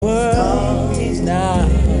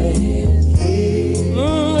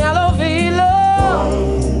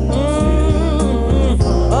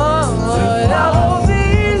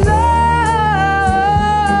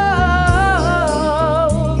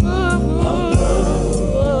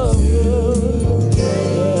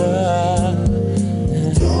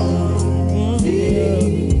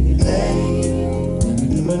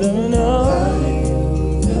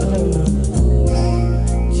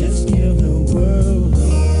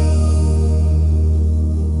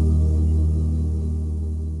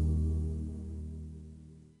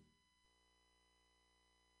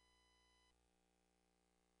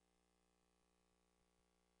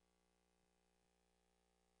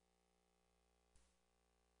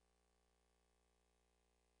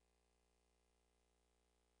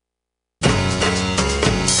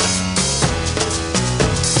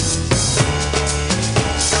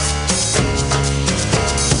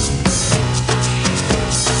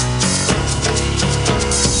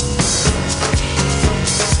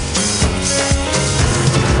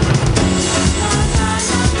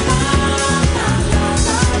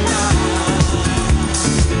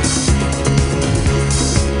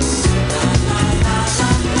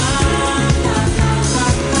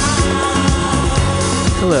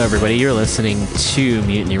Hello, everybody. You're listening to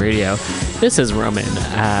Mutiny Radio. This is Roman.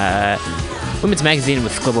 Women's Magazine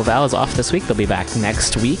with Global Val is off this week. They'll be back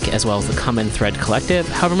next week, as well as the Common Thread Collective.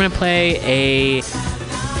 However, I'm going to play a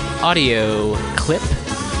audio clip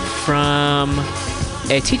from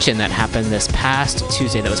a teach-in that happened this past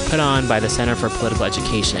Tuesday that was put on by the Center for Political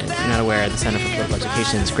Education. If you're not aware, the Center for Political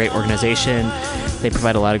Education is a great organization. They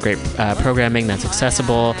provide a lot of great programming that's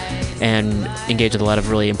accessible and engage with a lot of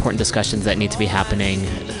really important discussions that need to be happening,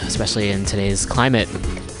 especially in today's climate.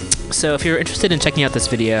 So if you're interested in checking out this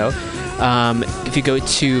video, if you go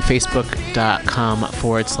to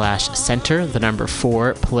facebook.com/center, the number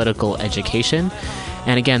 4, political education.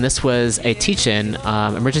 And again, this was a teach-in,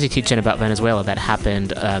 emergency teach-in about Venezuela that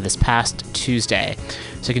happened this past Tuesday.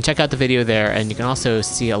 So you can check out the video there, and you can also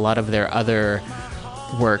see a lot of their other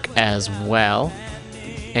work as well.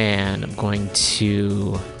 And I'm going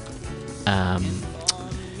to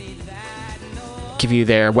give you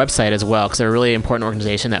their website as well, because they're a really important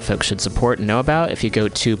organization that folks should support and know about. If you go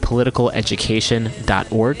to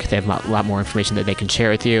politicaleducation.org, they have a lot more information that they can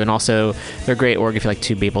share with you, and also they're a great org if you'd like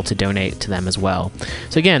to be able to donate to them as well.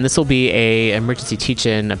 So again, this will be a emergency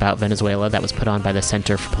teach-in about Venezuela that was put on by the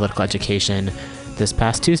Center for Political Education this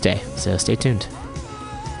past Tuesday, so stay tuned.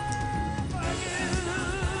 I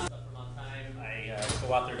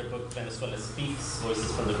co-authored a book, Venezuela Speaks,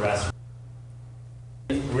 Voices from the Grassroots.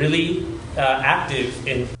 Really active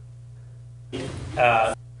in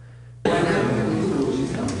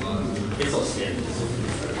it's all scared.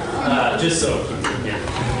 Just so yeah.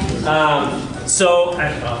 So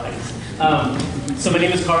my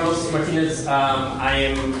name is Carlos Martinez. I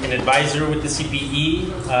am an advisor with the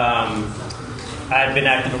CPE. I've been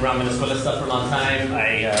active around Venezuela stuff for a long time.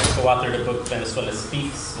 I co-authored a book, Venezuela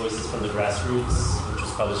Speaks, Voices from the Grassroots, which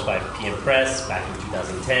was published by PM Press back in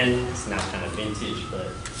 2010. It's now kind of vintage, but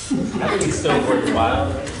I think it's still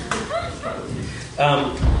worthwhile.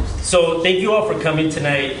 So thank you all for coming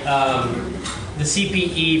tonight. The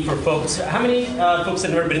CPE for folks, how many folks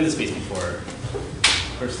have never been in this space before?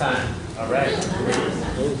 First time, all right.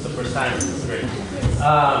 It's the first time, that's great.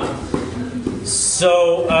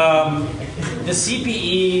 The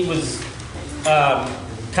CPE was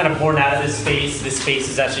kind of born out of this space. This space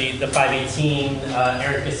is actually the 518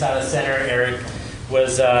 Eric Quesada Center. Eric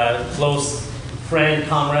was a close friend,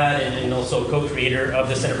 comrade, and also co-creator of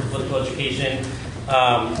the Center for Political Education,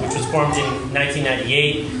 which was formed in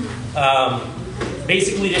 1998,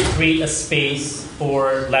 basically to create a space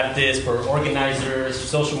for leftists, for organizers,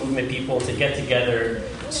 social movement people to get together,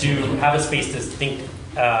 to have a space to think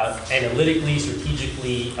analytically,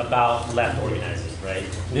 strategically about left organizers, right?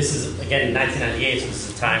 And this is, again, in 1998, so this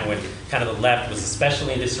is a time when kind of the left was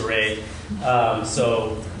especially in disarray.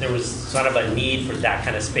 So there was sort of a need for that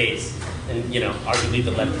kind of space. And, arguably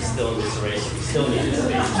the left is still in disarray, so we still need this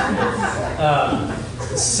space.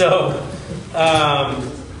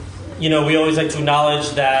 We always like to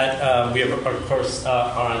acknowledge that we have, of course,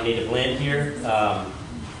 are on native land here.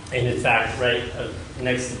 And in fact, right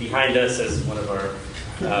next behind us, as one of our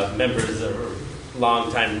members or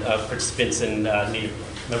longtime participants and native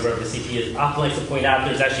member of the CP is often likes to point out,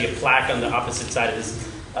 there's actually a plaque on the opposite side of this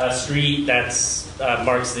street that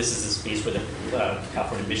marks this as a space where the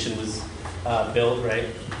California mission was built, right?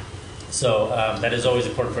 So that is always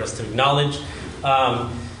important for us to acknowledge. The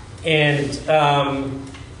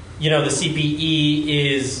CPE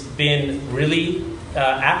has been really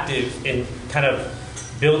active in kind of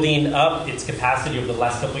building up its capacity over the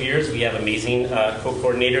last couple of years. We have amazing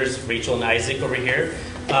co-coordinators, Rachel and Isaac over here.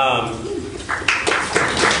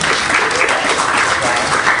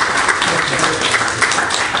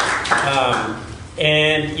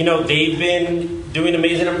 They've been doing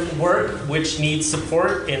amazing work, which needs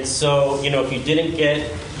support. And so, if you didn't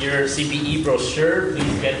get your CPE brochure,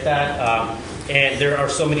 please get that. And there are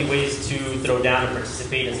so many ways to throw down and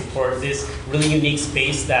participate and support this really unique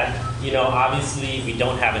space that, obviously we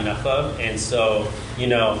don't have enough of. And so,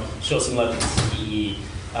 show some love to the CPE,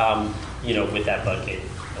 with that bucket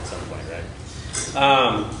at some point, right?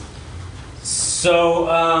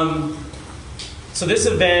 So this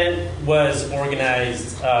event was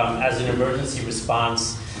organized as an emergency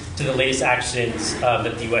response to the latest actions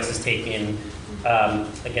that the U.S. has taken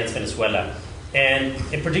against Venezuela. And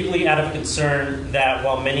particularly out of concern that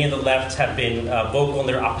while many on the left have been vocal in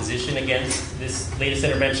their opposition against this latest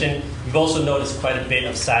intervention, we've also noticed quite a bit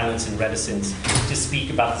of silence and reticence to speak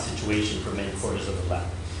about the situation for many quarters of the left.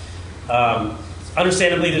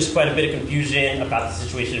 Understandably, there's quite a bit of confusion about the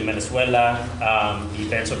situation in Venezuela. The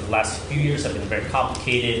events over the last few years have been very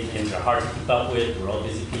complicated and they're hard to keep up with. We're all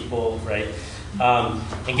busy people, right?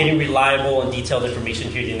 And getting reliable and detailed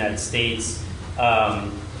information here in the United States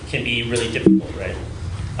can be really difficult, right?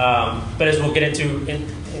 But as we'll get into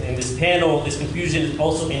in this panel, this confusion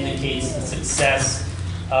also indicates the success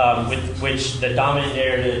with which the dominant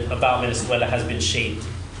narrative about Venezuela has been shaped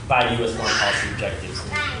by U.S. foreign policy objectives,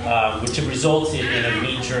 which have resulted in a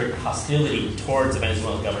knee-jerk hostility towards the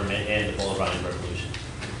Venezuelan government and the Bolivarian revolution.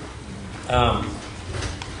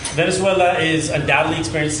 Venezuela is undoubtedly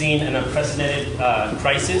experiencing an unprecedented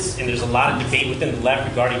crisis, and there's a lot of debate within the left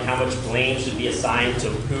regarding how much blame should be assigned to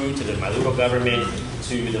who, to the Maduro government,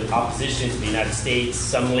 to the opposition, to the United States.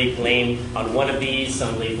 Some lay blame on one of these,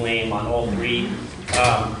 some lay blame on all three.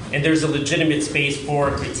 And there's a legitimate space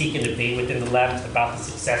for critique and debate within the left about the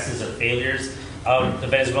successes or failures of the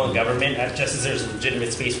Venezuelan government, just as there's a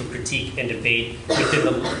legitimate space for critique and debate within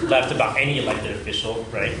the left about any elected official,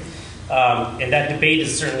 right? And that debate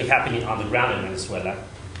is certainly happening on the ground in Venezuela.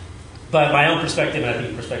 But my own perspective, and I think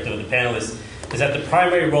the perspective of the panelists, is that the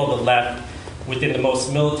primary role of the left within the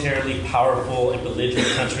most militarily powerful and belligerent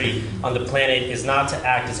country on the planet is not to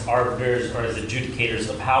act as arbiters or as adjudicators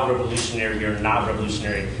of how revolutionary or not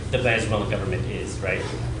revolutionary the Venezuelan government is, right?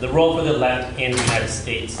 The role for the left in the United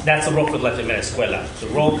States, that's the role for the left in Venezuela. The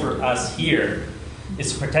role for us here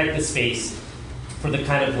is to protect the space for the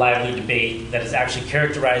kind of lively debate that has actually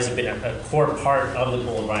characterized and been a core part of the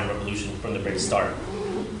Bolivarian Revolution from the very start.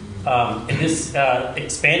 And this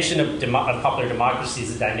expansion of popular democracy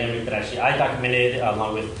is a dynamic that actually I documented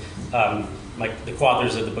along with the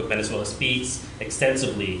co-authors of the book Venezuela Speaks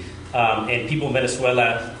extensively. And people in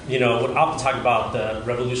Venezuela, would often talk about the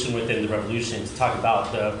revolution within the revolution, to talk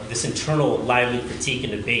about this internal lively critique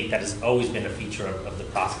and debate that has always been a feature of the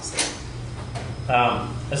process.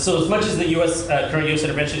 So as much as the current U.S.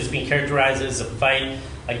 intervention is being characterized as a fight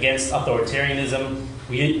against authoritarianism,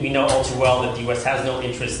 we know all too well that the U.S. has no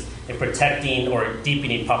interest in protecting or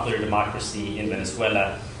deepening popular democracy in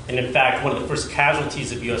Venezuela. And in fact, one of the first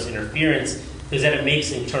casualties of U.S. interference is that it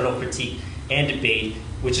makes internal critique and debate,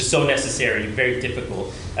 which is so necessary, very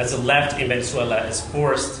difficult, as the left in Venezuela is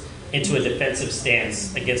forced into a defensive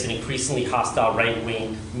stance against an increasingly hostile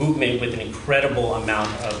right-wing movement with an incredible amount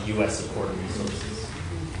of U.S. support and resources.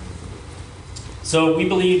 So we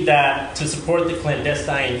believe that to support the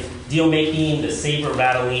clandestine deal-making, the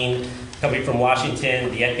saber-rattling coming from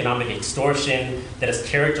Washington, the economic extortion that has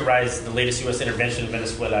characterized the latest U.S. intervention in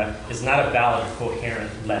Venezuela is not a valid,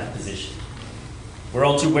 coherent left position. We're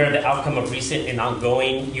all too aware of the outcome of recent and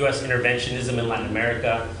ongoing U.S. interventionism in Latin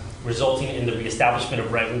America, resulting in the reestablishment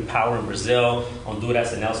of right-wing power in Brazil,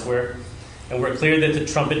 Honduras, and elsewhere. And we're clear that the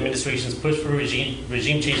Trump administration's push for regime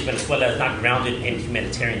change in Venezuela is not grounded in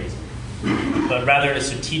humanitarianism, but rather in a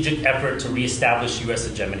strategic effort to reestablish U.S.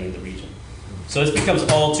 hegemony in the region. So this becomes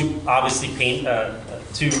all too obviously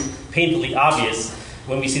too painfully obvious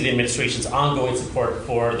when we see the administration's ongoing support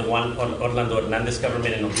for the Orlando Hernandez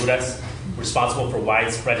government in Honduras, responsible for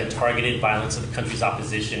widespread and targeted violence of the country's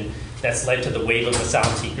opposition that's led to the wave of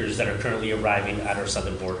asylum seekers that are currently arriving at our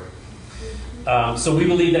southern border. So we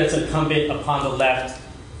believe that it's incumbent upon the left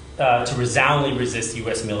to resoundingly resist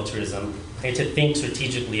U.S. militarism and to think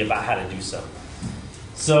strategically about how to do so.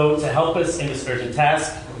 So to help us in this urgent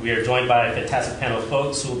task, we are joined by a fantastic panel of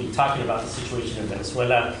folks who will be talking about the situation in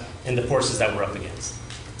Venezuela and the forces that we're up against.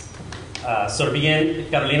 So to begin,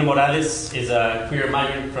 Carolina Morales is a queer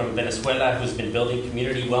migrant from Venezuela who's been building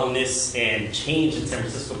community wellness and change in San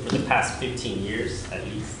Francisco for the past 15 years, at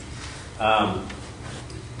least.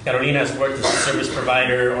 Carolina has worked as a service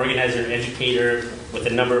provider, organizer, and educator with a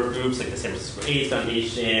number of groups like the San Francisco AIDS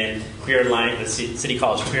Foundation, Queer Alliance, the City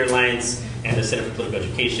College Queer Alliance, and the Center for Political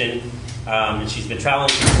Education. And she's been traveling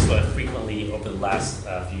to Venezuela frequently over the last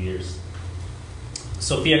few years.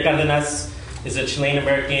 Sofia Cardenas is a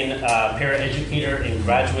Chilean-American paraeducator and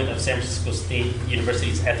graduate of San Francisco State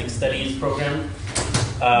University's Ethics Studies program,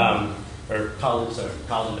 or College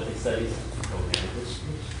of Ethics Studies program.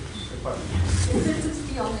 Which department? This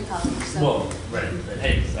is the only college. So. Well, right.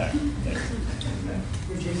 Hey, sorry.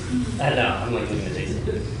 I know, I'm like looking at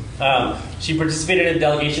Jason. She participated in a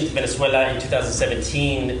delegation to Venezuela in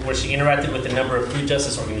 2017, where she interacted with a number of food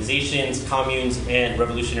justice organizations, communes, and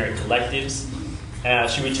revolutionary collectives.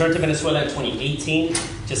 She returned to Venezuela in 2018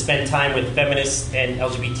 to spend time with feminist and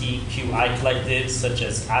LGBTQI collectives such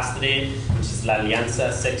as ASTRE, which is La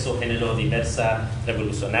Alianza Sexo Género Diversa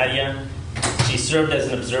Revolucionaria. She served as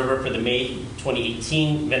an observer for the May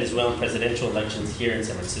 2018 Venezuelan presidential elections here in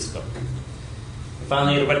San Francisco.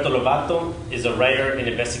 Finally, Roberto Lobato is a writer and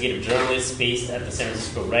investigative journalist based at the San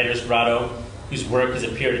Francisco Writers Grotto, whose work has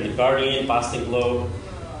appeared in The Guardian, Boston Globe,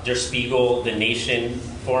 Der Spiegel, The Nation,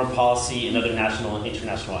 Foreign Policy, and other national and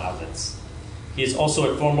international outlets. He is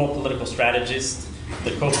also a former political strategist,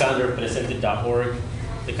 the co-founder of Presente.org,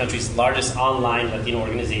 the country's largest online Latino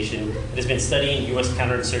organization that has been studying U.S.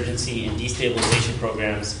 counterinsurgency and destabilization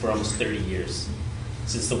programs for almost 30 years,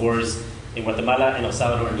 since the wars in Guatemala and El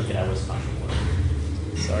Salvador and Nicaragua was conquered.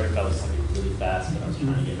 Sorry if I was talking really fast, but I was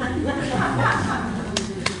trying to get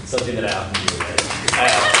something that I often do.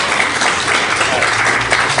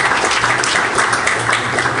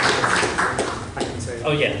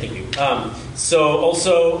 Oh yeah, thank you. So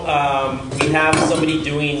also, we have somebody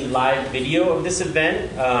doing live video of this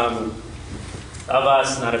event, of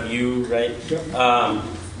us, not of you, right?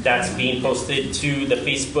 That's being posted to the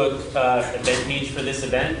Facebook event page for this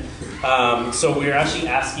event. So we're actually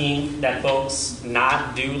asking that folks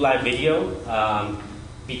not do live video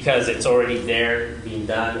because it's already there being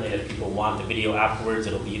done, and if people want the video afterwards,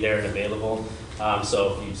 it'll be there and available.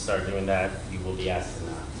 So if you start doing that, you will be asked to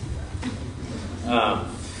not do that.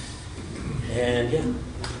 And yeah,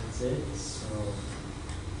 that's it. So,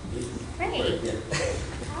 Great. Yeah.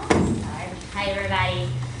 Hi, everybody.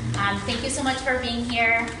 Thank you so much for being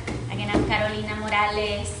here. Again, I'm Carolina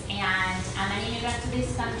Morales, and I'm an immigrant to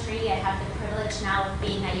this country. I have the privilege now of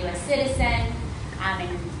being a U.S. citizen. I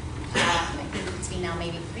think it's been now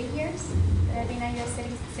maybe 3 years that I've been a U.S.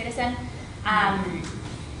 citizen.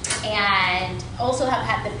 And also have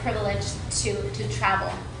had the privilege to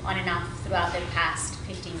travel on and off throughout the past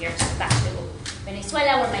 15 years back to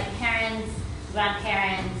Venezuela, where my parents,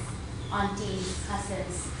 grandparents, aunties,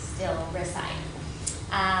 cousins still reside.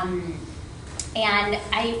 And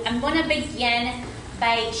I'm going to begin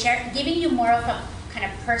by giving you more of a kind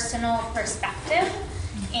of personal perspective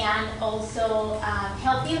and also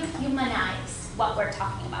help you humanize what we're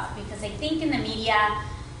talking about. Because I think in the media,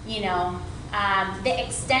 you know, the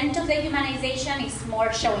extent of the humanization is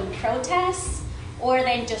more showing protests or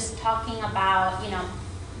than just talking about, you know,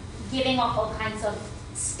 giving off all kinds of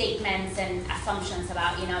statements and assumptions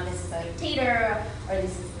about, you know, this is a dictator or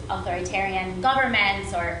this is authoritarian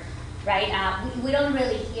governments or, right? We don't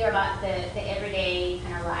really hear about the everyday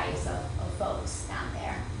kind of lives of folks down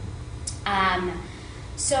there.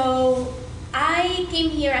 So I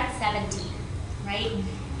came here at 17, right?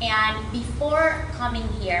 And before coming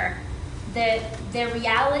here, the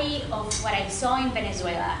reality of what I saw in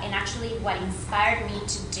Venezuela and actually what inspired me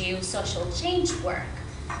to do social change work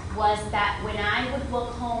was that when I would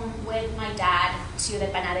walk home with my dad to the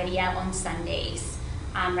panaderia on Sundays,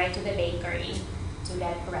 right to the bakery to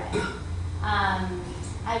get bread,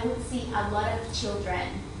 I would see a lot of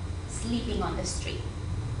children sleeping on the street.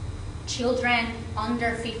 Children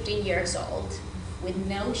under 15 years old with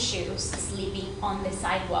no shoes sleeping on the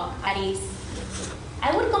sidewalk.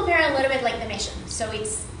 I would compare a little bit like the mission. So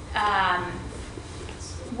it's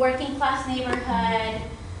working class neighborhood,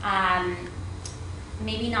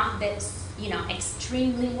 maybe not this, you know,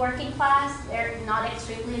 extremely working class. They're not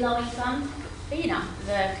extremely low income, but you know,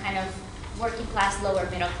 the kind of working class, lower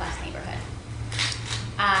middle class neighborhood.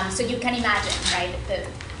 So you can imagine, right, the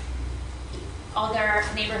other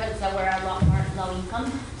neighborhoods that were a lot more low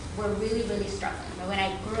income were really, really struggling. But when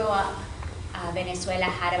I grew up, Venezuela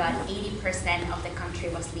had about 80% of the country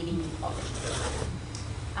was living in poverty.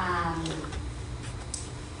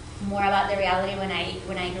 More about the reality when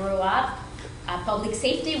I grew up. Public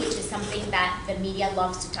safety, which is something that the media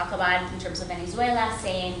loves to talk about in terms of Venezuela,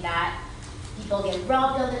 saying that people get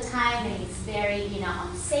robbed all the time and it's very, you know,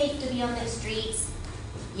 unsafe to be on the streets.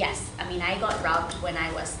 Yes, I mean, I got robbed when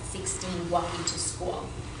I was 16 walking to school,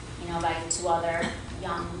 you know, by two other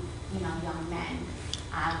young men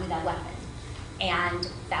with a weapon. And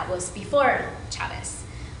that was before Chavez.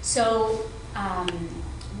 So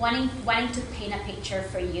wanting to paint a picture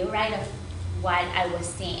for you, right, of what I was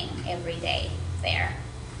seeing every day there.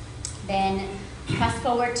 Then fast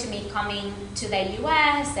forward to me coming to the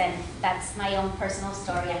US, and that's my own personal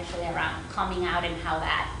story actually around coming out and how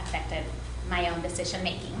that affected my own decision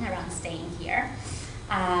making around staying here.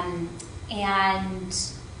 And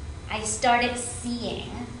I started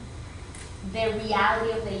seeing the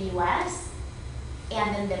reality of the US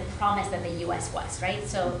and then the promise that the US was, right?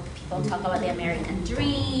 So people talk about the American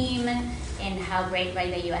dream and how great, right,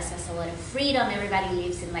 the US has a lot of freedom. Everybody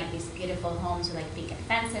lives in like these beautiful homes with like picket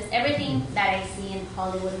fences. Everything that I see in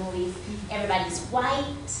Hollywood movies, everybody's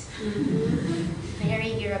white,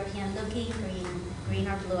 very European looking, green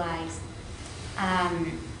or blue eyes.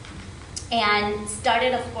 And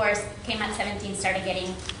started, of course, came at 17, started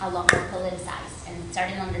getting a lot more politicized and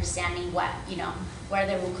started understanding what, you know, what are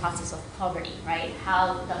the root causes of poverty, right?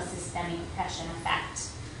 How does systemic oppression affect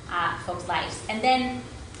folks' lives? And then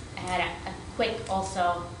I had a quick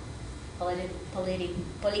also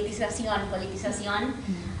politicization,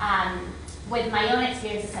 with my own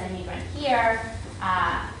experience as an immigrant here,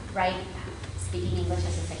 right, speaking English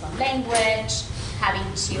as a second language,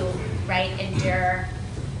 having to, right, endure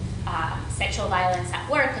sexual violence at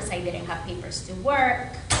work because I didn't have papers to work,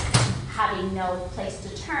 having no place to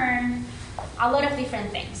turn, a lot of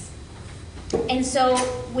different things. And so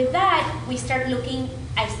with that, I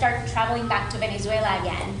started traveling back to Venezuela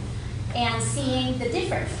again and seeing the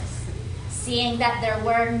differences, seeing that there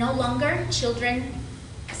were no longer children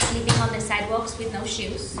sleeping on the sidewalks with no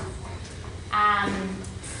shoes,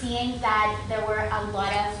 seeing that there were a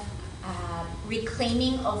lot of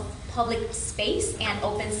reclaiming of public space and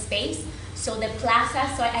open space. So the plaza,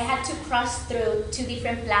 so I had to cross through 2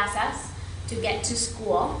 different plazas to get to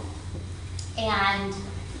school. And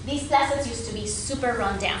these plazas used to be super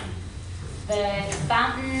run down. The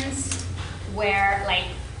fountains were like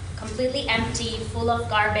completely empty, full of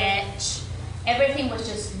garbage. Everything was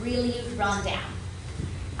just really run down.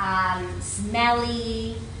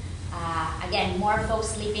 Smelly. Again, more folks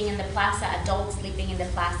sleeping in the plaza, adults sleeping in the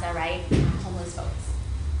plaza, right? Homeless folks.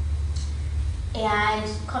 And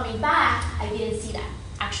coming back, I didn't see that.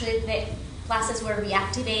 Actually, the plazas were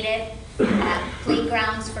reactivated.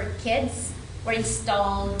 Playgrounds for kids were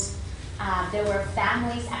installed. There were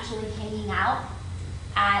families actually hanging out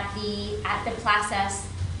at the plazas.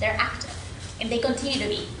 They're active, and they continue to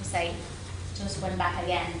be. Because I just went back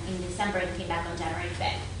again in December and came back on January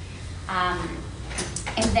 5th.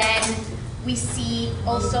 And then we see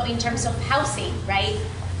also in terms of housing, right?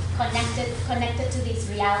 Connected to this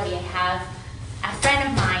reality, I have a friend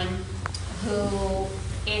of mine who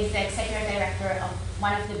is the executive director of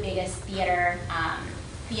one of the biggest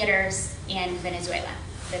theaters in Venezuela,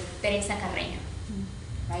 the Teresa Carreño,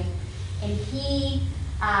 right? And he,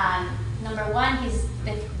 number one, he's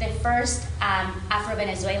the first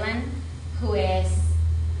Afro-Venezuelan who is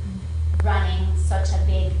running such a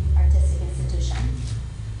big artistic institution,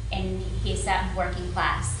 and he's a working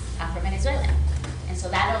class Afro-Venezuelan. And so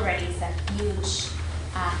that already is a huge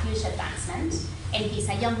advancement. And he's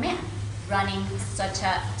a young man running such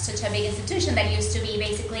a big institution that used to be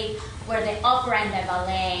basically where the opera and the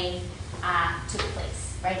ballet took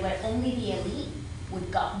place, right? Where only the elite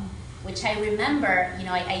would go. Which I remember,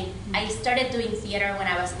 I started doing theater when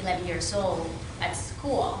I was 11 years old at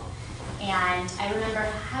school. And I remember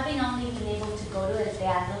having only been able to go to the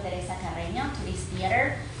Teatro Teresa Carreño, to this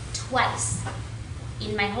theater, twice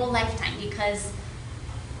in my whole lifetime, because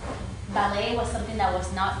ballet was something that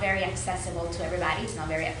was not very accessible to everybody. It's not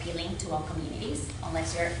very appealing to all communities,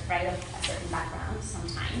 unless you're right of a certain background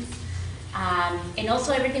sometimes. And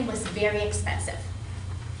also everything was very expensive.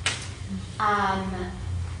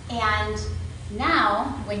 And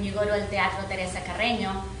now, when you go to El Teatro Teresa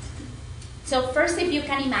Carreño, so first, if you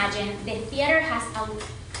can imagine, the theater has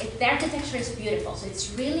the architecture is beautiful. So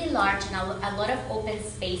it's really large and a lot of open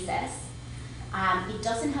spaces. It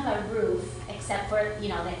doesn't have a roof except for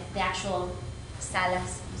the actual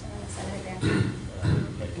salas.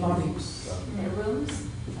 The rooms. The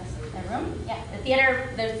room. Yeah.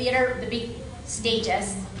 The theater. The big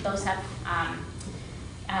stages. Those have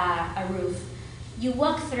a roof. You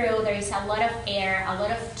walk through. There is a lot of air, a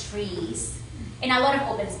lot of trees, and a lot of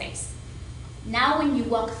open space. Now when you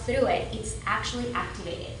walk through it, it's actually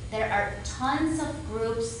activated. There are tons of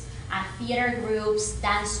groups, theater groups,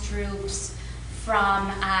 dance troupes,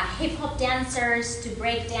 from hip-hop dancers to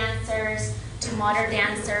break dancers to modern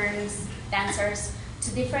dancers,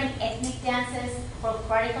 to different ethnic dances,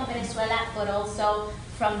 folkloric of Venezuela, but also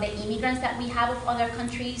from the immigrants that we have of other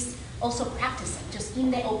countries, also practicing just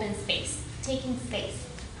in the open space, taking space.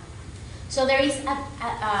 So there is a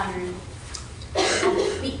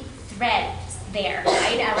big thread there,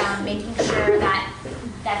 right, around making sure that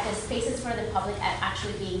the spaces for the public are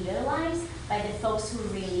actually being utilized by the folks who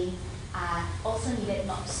really also need it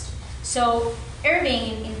most. So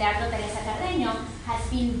Irving in Teatro Teresa Carreño has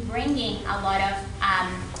been bringing a lot of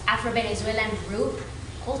Afro-Venezuelan group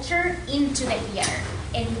culture into the theater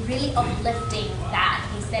and really uplifting that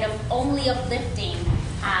instead of only uplifting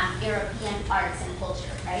European arts and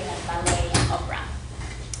culture, right, like ballet and opera.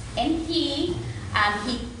 And he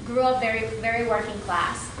grew up very, very working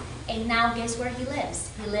class, and now guess where he lives?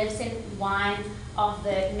 He lives in one of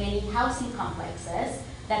the many housing complexes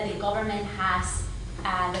that the government has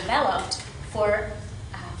developed for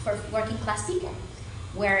working class people,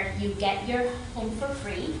 where you get your home for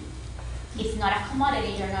free. It's not a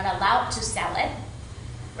commodity, you're not allowed to sell it,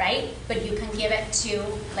 right? But you can give it to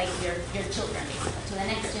like your children, basically, to the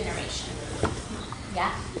next generation,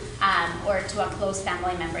 yeah? Or to a close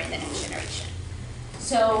family member in the next generation.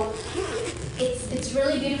 So it's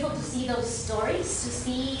really beautiful to see those stories, to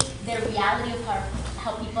see the reality of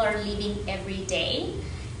how people are living every day,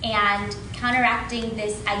 and counteracting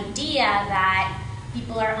this idea that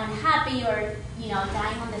people are unhappy or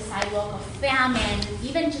dying on the sidewalk of famine.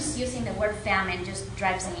 Even just using the word famine just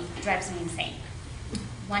drives me insane.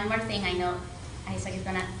 One more thing, I know Isaac is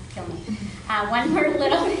gonna kill me. One more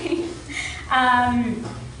little thing.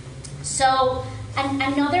 So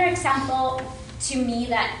another example to me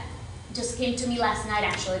that just came to me last night,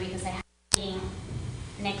 actually, because I had been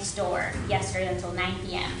next door yesterday until 9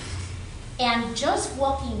 p.m. And just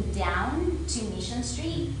walking down to Mission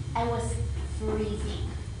Street, I was freezing.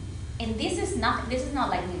 And this is not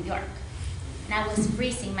like New York. And I was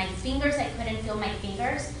freezing. My fingers, I couldn't feel my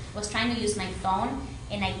fingers. I was trying to use my phone,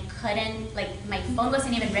 and I couldn't, my phone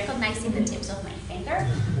wasn't even recognizing the tips of my finger.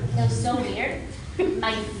 It was so weird.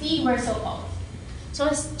 My feet were so cold. So I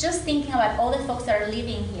was just thinking about all the folks that are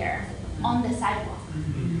living here on the sidewalk,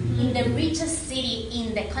 in the richest city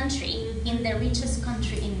in the country, in the richest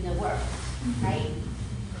country in the world, right?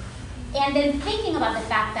 And then thinking about the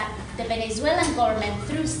fact that the Venezuelan government,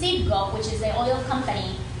 through Citgo, which is the oil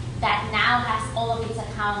company that now has all of its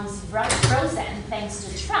accounts frozen thanks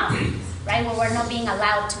to Trump, right? Where we're not being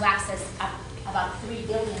allowed to access about $3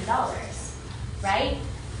 billion, right?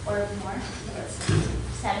 Or more,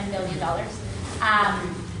 $7 billion.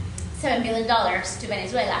 $7 billion to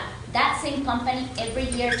Venezuela. That same company, every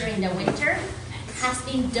year during the winter, has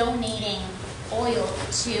been donating oil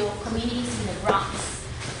to communities in the Bronx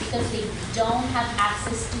because they don't have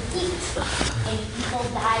access to heat, and people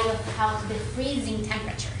die of the freezing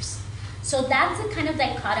temperatures. So that's the kind of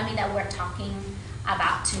dichotomy that we're talking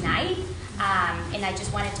about tonight, and I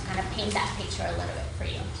just wanted to kind of paint that picture a little bit for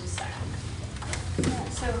you to start. Yeah,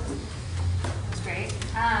 so that's great.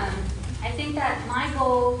 I think that my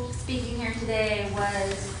goal speaking here today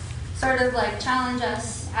was sort of challenge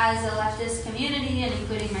us as a leftist community, and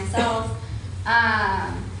including myself,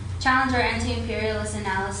 challenge our anti-imperialist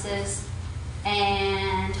analysis,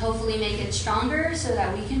 and hopefully make it stronger so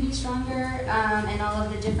that we can be stronger in all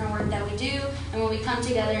of the different work that we do, and when we come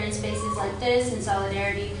together in spaces like this in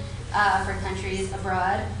solidarity for countries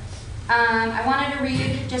abroad. I wanted to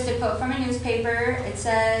read just a quote from a newspaper. It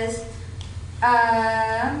says,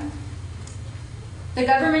 the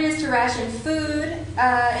government is to ration food in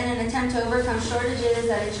an attempt to overcome shortages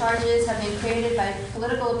that it charges have been created by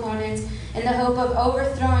political opponents in the hope of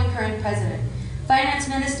overthrowing current president. Finance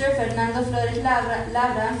Minister Fernando Flores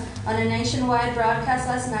Labra, on a nationwide broadcast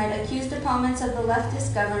last night, accused opponents of the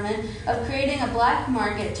leftist government of creating a black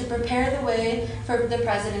market to prepare the way for the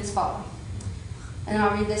president's fall. And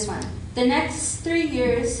I'll read this one. The next 3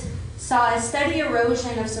 years saw a steady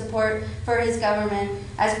erosion of support for his government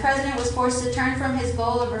as president was forced to turn from his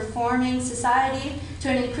goal of reforming society to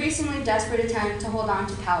an increasingly desperate attempt to hold on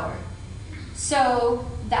to power. So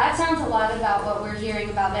that sounds a lot about what we're hearing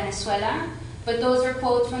about Venezuela, but those are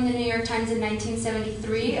quotes from the New York Times in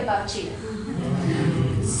 1973 about Chile.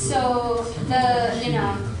 So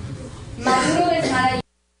Maduro is not a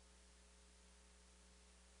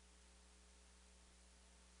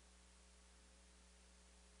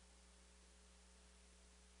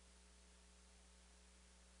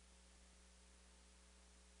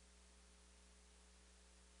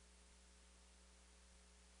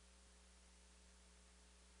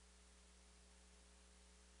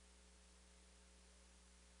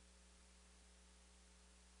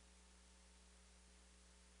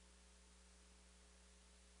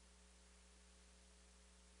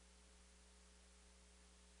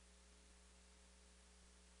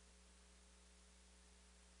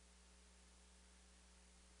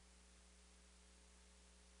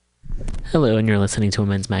Hello, and you're listening to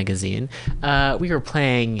Women's Magazine. We were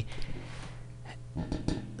playing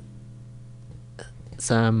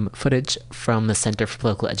some footage from the Center for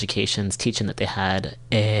Political Education's teach-in that they had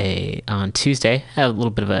on Tuesday. I had a little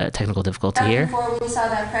bit of a technical difficulty here. Before we saw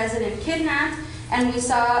that president kidnapped, and we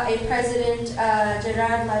saw a president,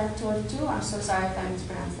 Gerard Latortu, I'm so sorry if I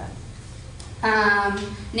mispronounced that,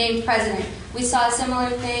 named president. We saw a similar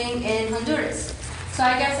thing in Honduras. So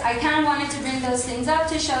I guess I kind of wanted to bring those things up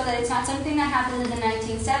to show that it's not something that happened in the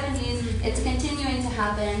 1970s. It's continuing to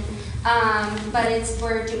happen, but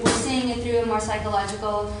we're seeing it through a more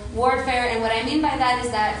psychological warfare. And what I mean by that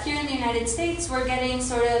is that here in the United States, we're getting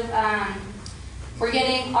we're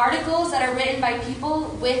getting articles that are written by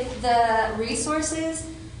people with the resources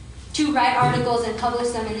to write articles and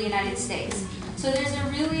publish them in the United States. So there's a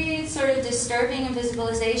really sort of disturbing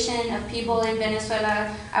invisibilization of people in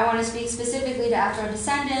Venezuela. I want to speak specifically to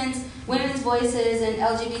Afro-descendants, women's voices, and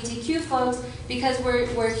LGBTQ folks, because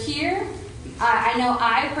we're here. I know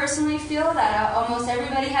I personally feel that almost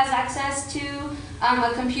everybody has access to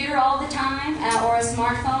a computer all the time, or a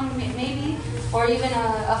smartphone maybe, or even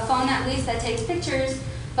a phone at least that takes pictures.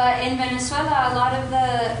 But in Venezuela, a lot of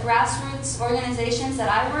the grassroots organizations that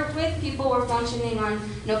I worked with, people were functioning on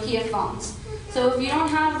Nokia phones. So if you don't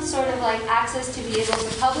have sort of like access to be able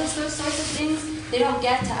to publish those sorts of things, they don't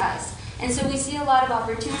get to us. And so we see a lot of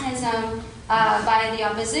opportunism by the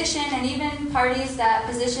opposition and even parties that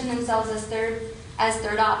position themselves as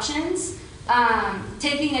third options,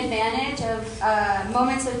 taking advantage of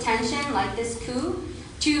moments of tension like this coup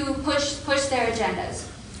to push their agendas.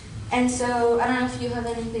 And so I don't know if you have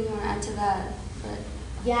anything you want to add to that. But.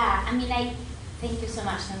 Yeah, I mean, thank you so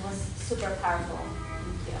much. That was super powerful.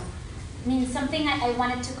 Thank you. I mean, something I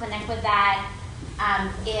wanted to connect with that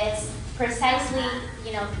is precisely,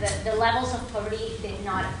 the levels of poverty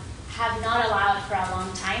have not allowed for a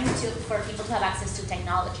long time for people to have access to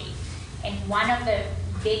technology. And one of the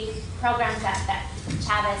big programs that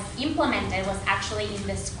Chavez implemented was actually in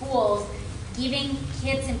the schools, giving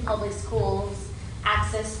kids in public schools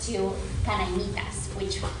access to cananitas,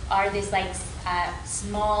 which are these like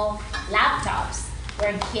small laptops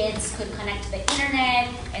where kids could connect to the internet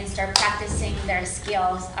and start practicing their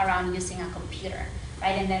skills around using a computer,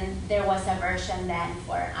 right? And then there was a version then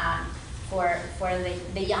for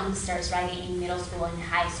the youngsters, right, in middle school and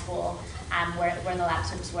high school, where the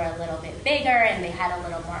laptops were a little bit bigger and they had a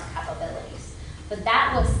little more capabilities. But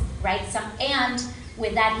that was, right, and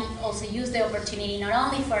with that, he also used the opportunity not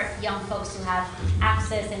only for young folks to have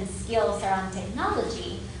access and skills around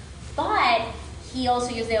technology, but he also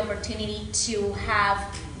used the opportunity to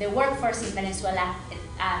have the workforce in Venezuela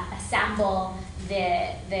assemble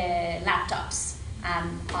the laptops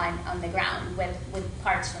on the ground with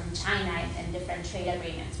parts from China and different trade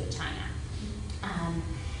agreements with China.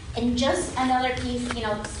 And just another piece,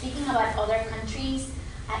 speaking about other countries,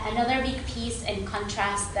 another big piece and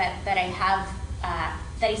contrast that I have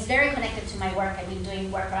that is very connected to my work. I've been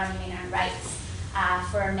doing work around human rights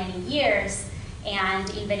for many years. And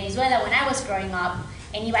in Venezuela, when I was growing up,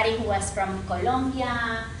 anybody who was from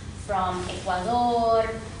Colombia, from Ecuador,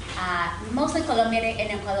 mostly Colombia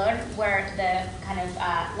and Ecuador were the kind of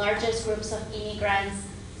largest groups of immigrants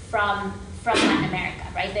from Latin America,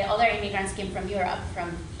 right? The other immigrants came from Europe,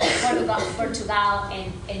 from Portugal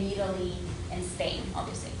and Italy and Spain,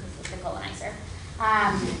 obviously, because it was the colonizer.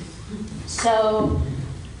 So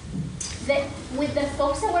with the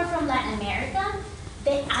folks that were from Latin America,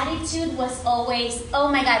 the attitude was always, oh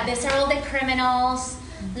my God, these are all the criminals.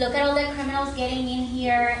 Look at all the criminals getting in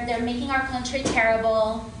here. They're making our country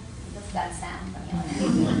terrible. Does that sound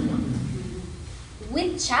familiar?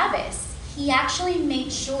 With Chavez, he actually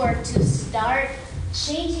made sure to start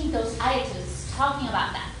changing those attitudes, talking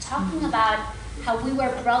about that, talking about how we were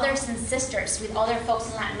brothers and sisters with other folks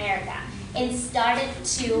in Latin America, and started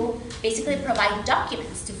to basically provide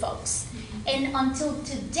documents to folks. And until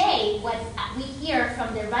today, what we hear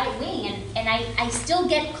from the right wing, and I still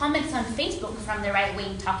get comments on Facebook from the right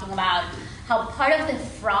wing talking about how part of the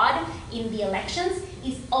fraud in the elections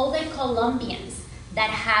is all the Colombians that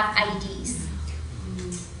have IDs.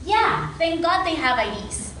 Yeah, thank God they have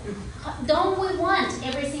IDs. Don't we want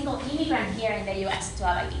every single immigrant here in the US to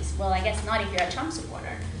have IDs? Well, I guess not if you're a Trump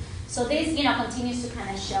supporter. So this, continues to kind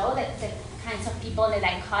of show that the kinds of people, the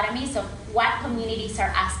dichotomies of what communities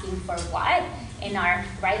are asking for what, and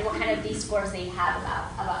what kind of discourse they have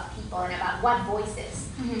about people and about what voices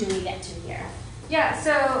do we get to hear. Yeah,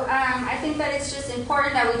 so I think that it's just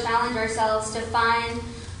important that we challenge ourselves to find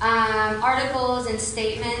articles and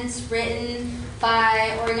statements written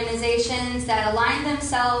by organizations that align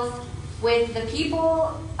themselves with the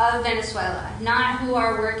people of Venezuela, not who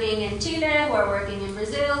are working in Chile, who are working in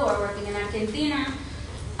Brazil, who are working in Argentina,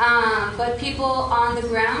 but people on the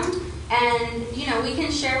ground. And we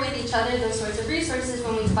can share with each other those sorts of resources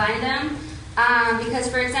when we find them. Because,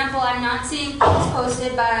 for example, I'm not seeing things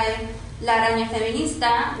posted by La Araña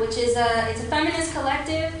Feminista, which is it's a feminist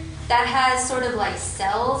collective that has sort of like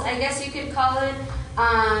cells, I guess you could call it,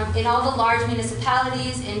 in all the large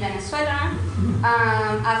municipalities in Venezuela.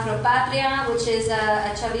 Afropatria, which is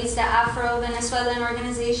a Chavista Afro-Venezuelan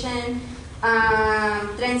organization.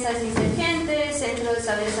 Trenzas Insurgentes, Centro de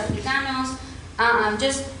Saberes Africanos,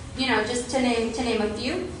 just to name a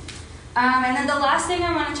few. And then the last thing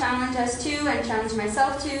I want to challenge us to, and challenge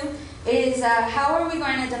myself to, is how are we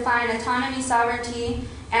going to define autonomy, sovereignty,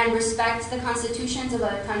 and respect the constitutions of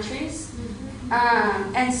other countries?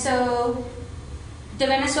 And so the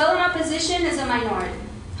Venezuelan opposition is a minority.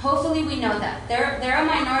 Hopefully we know that. They're a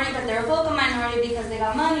minority, but they're a vocal minority because they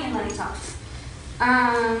got money and money talks.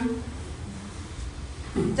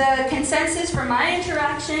 The consensus for my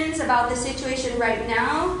interactions about the situation right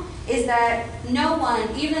now is that no one,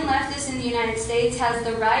 even leftists in the United States, has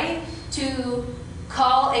the right to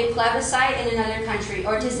call a plebiscite in another country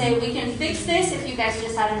or to say we can fix this if you guys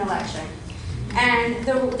just had an election. And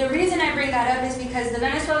the reason I bring that up is because the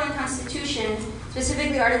Venezuelan Constitution,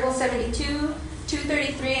 specifically Article 72,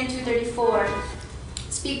 233, and 234,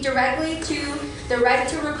 speak directly to the right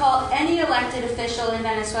to recall any elected official in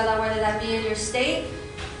Venezuela, whether that be in your state,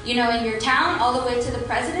 in your town, all the way to the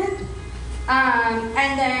president.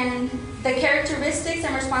 And then the characteristics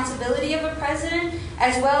and responsibility of a president,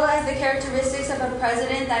 as well as the characteristics of a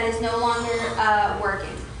president that is no longer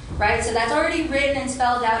working, right? So that's already written and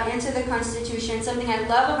spelled out into the Constitution. Something I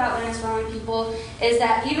love about Venezuelan people is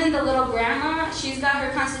that even the little grandma, she's got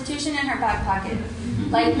her Constitution in her back pocket.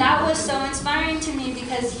 Like, that was so inspiring to me,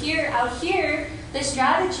 because out here, the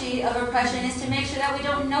strategy of oppression is to make sure that we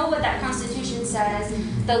don't know what that Constitution says.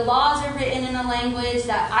 The laws are written in a language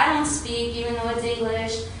that I don't speak, even though it's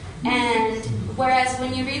English. And whereas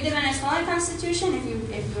when you read the Venezuelan Constitution,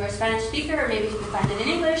 if you're a Spanish speaker, or maybe you can find it in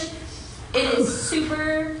English, it is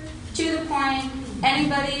super to the point.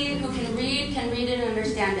 Anybody who can read it and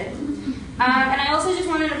understand it. And I also just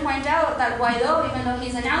wanted to point out that Guaidó, even though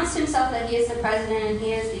he's announced himself that he is the president and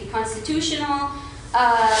he is the constitutional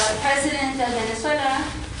president of Venezuela,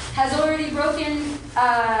 has already broken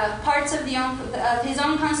parts of his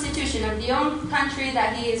own constitution, of the own country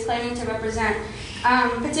that he is claiming to represent.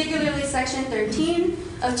 Particularly Section 13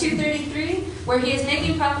 of 233, where he is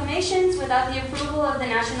making proclamations without the approval of the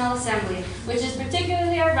National Assembly, which is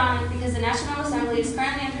particularly ironic because the National Assembly is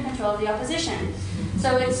currently under control of the opposition.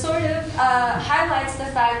 So it sort of highlights the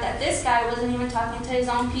fact that this guy wasn't even talking to his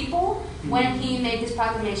own people when he made this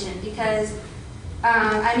proclamation. Because,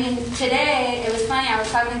 today, it was funny, I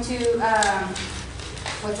was talking to,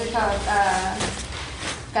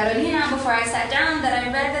 Carolina, before I sat down, that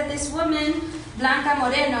I read that this woman, Blanca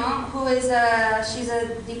Moreno, who is she's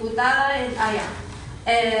a diputada in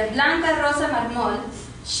Blanca Rosa Marmol,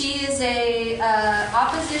 she is a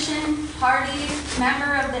opposition party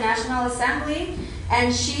member of the National Assembly,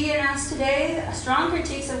 and she announced today strong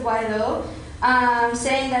critiques of Guaidó,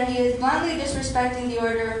 saying that he is bluntly disrespecting the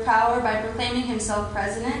order of power by proclaiming himself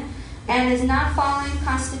president, and is not following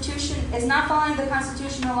the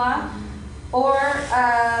constitutional law,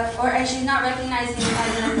 and she's not recognizing him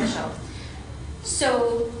as an official.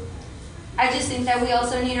 So I just think that we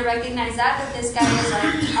also need to recognize that this guy is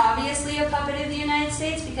obviously a puppet of the United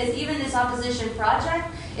States, because even this opposition project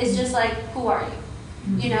is just like, who are you?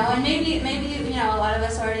 And maybe a lot of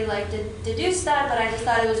us already deduced that, but I just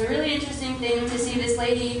thought it was a really interesting thing to see this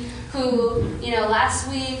lady who, last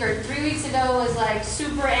week or 3 weeks ago was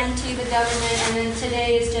super anti the government, and then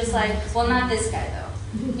today is just well, not this guy though,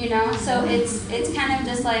 So it's kind of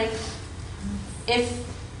just if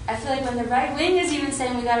I feel like when the right wing is even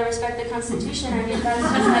saying we gotta respect the Constitution, that's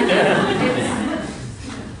just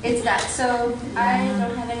it's that. So I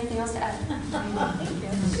don't have anything else to add.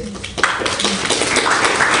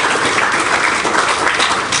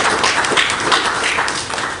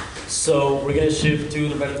 So we're going to shift to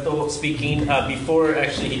Roberto speaking. Before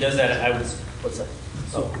actually he does that, what's that?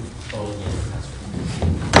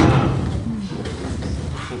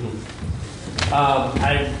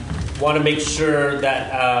 I want to make sure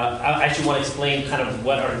that I actually want to explain kind of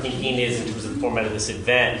what our thinking is in terms of the format of this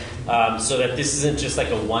event, so that this isn't just a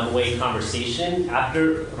one-way conversation.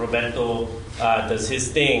 After Roberto does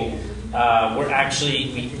his thing, we're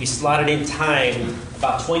actually, we slotted in time,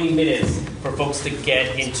 about 20 minutes, for folks to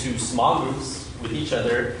get into small groups with each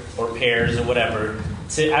other, or pairs, or whatever,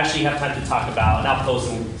 to actually have time to talk about, and I'll pose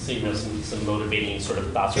some motivating sort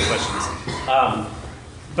of thoughts or questions.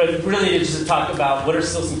 But really just to talk about what are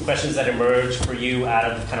still some questions that emerge for you out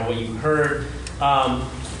of kind of what you heard,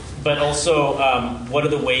 but also what are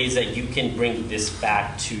the ways that you can bring this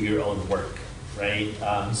back to your own work, right?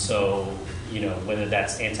 So, whether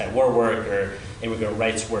that's anti-war work or immigrant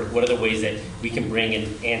rights work, what are the ways that we can bring an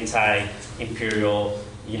anti-imperial,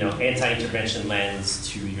 anti-intervention lens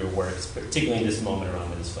to your works, particularly in this moment around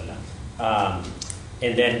Venezuela?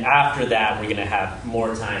 And then after that, we're going to have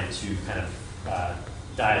more time to kind of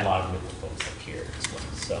dialogue with the folks up here as well.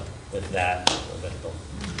 So with that, Roberto.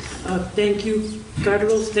 Thank you,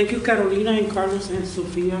 Carlos. Thank you, Carolina and Carlos and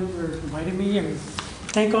Sofia, for inviting me, and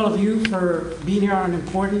thank all of you for being here on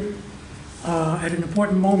at an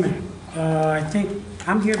important moment. I think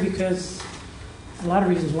I'm here because a lot of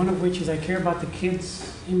reasons, one of which is I care about the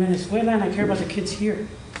kids in Venezuela, and I care about the kids here,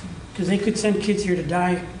 because they could send kids here to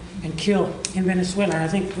die and kill in Venezuela. And I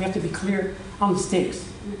think we have to be clear on the stakes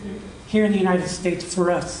here in the United States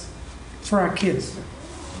for us, for our kids.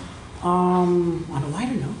 On a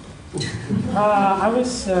lighter note,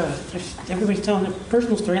 Everybody's telling a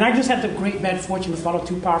personal story, and I just had the great bad fortune to follow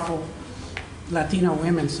two powerful Latino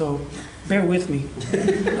women, so bear with me.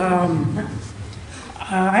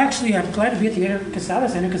 I'm glad to be at the Eric Quesada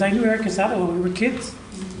Center because I knew Eric Quesada when we were kids.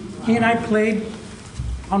 He and I played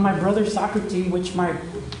on my brother's soccer team, which my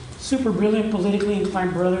super brilliant, politically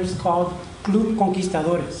inclined brothers called Club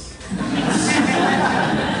Conquistadores.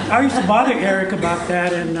 I used to bother Eric about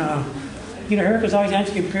that, and Eric was always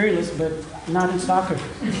anti-imperialist, but not in soccer.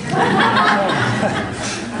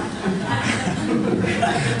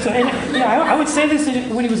 I would say this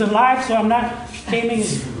when he was alive, so I'm not shaming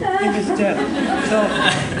him his death.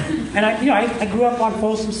 I grew up on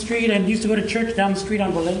Folsom Street and used to go to church down the street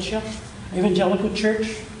on Valencia, evangelical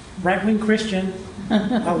church, right-wing Christian,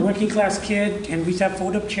 a working-class kid, and we used to have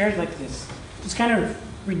fold-up chairs like this. It's kind of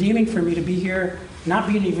redeeming for me to be here, not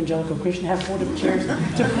be an evangelical Christian, have fold-up chairs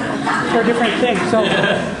for a different thing. So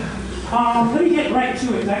let me get right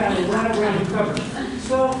to it. I got a lot of ground to cover.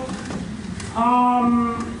 So,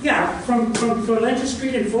 from Valencia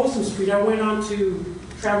Street and Folsom Street, I went on to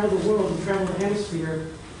travel the world and travel the hemisphere.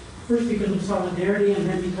 First because of solidarity, and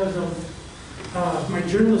then because of my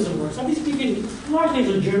journalism work. So I'll be speaking largely as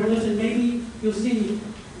a journalist, and maybe you'll see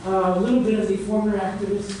a little bit of the former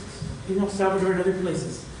activists in El Salvador and other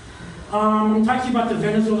places. I'm talking to you about the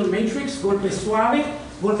Venezuelan matrix: golpe suave,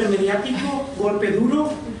 golpe mediático, golpe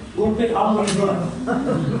duro, golpe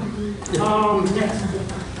a next.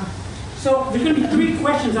 So there's going to be three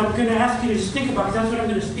questions I'm going to ask you to just think about, because that's what I'm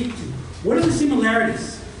going to speak to. What are the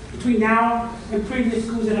similarities between now and previous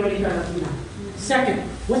coups in America Latina? Second,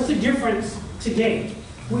 what's the difference today?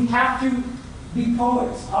 We have to be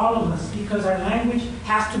poets, all of us, because our language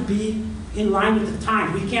has to be in line with the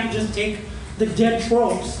time. We can't just take the dead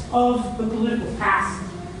tropes of the political past.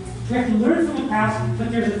 We have to learn from the past,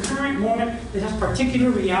 but there's a current moment that has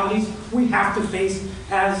particular realities we have to face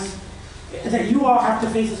that you all have to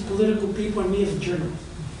face as political people and me as a journalist.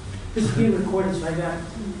 This is being recorded, so I got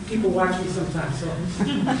people watch me sometimes. So.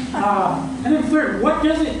 And then third, what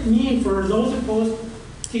does it mean for those opposed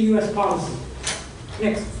to U.S. policy?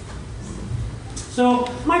 Next. So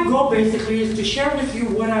my goal basically is to share with you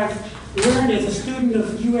what I've learned as a student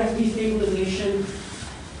of U.S. destabilization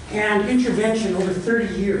and intervention over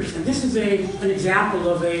 30 years. And this is an example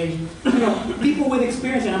of people with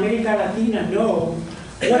experience in America Latina know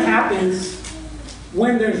what happens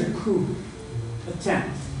when there's a coup attempt.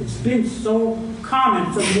 It's been so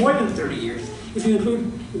common for more than 30 years, if you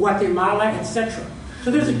include Guatemala, etc.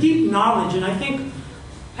 So there's a deep knowledge, and I think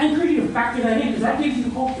I encourage you to factor that in, because that gives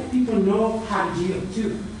you hope that people know how to deal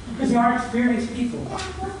too, because they are experienced people.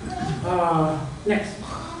 Next.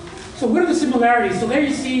 So what are the similarities? So there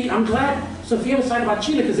you see, I'm glad Sofia was talking about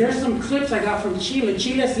Chile, because there's some clips I got from Chile.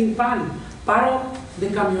 Chile sin pan, paro de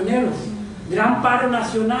camioneros, gran paro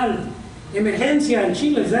nacional, emergencia in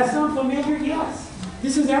Chile. Does that sound familiar? Yes.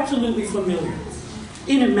 This is absolutely familiar.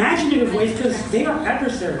 In imaginative ways, because they are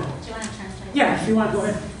adversarial. Do you want to translate? Yeah, if you want, go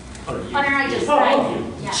ahead.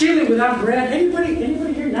 Yeah. Chile without bread. Anybody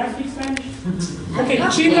here not speak Spanish? Okay,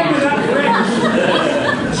 Chile without bread.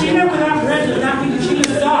 Chile without bread does not mean Chile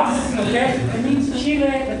sauce, okay? It means Chile,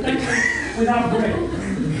 the country without bread.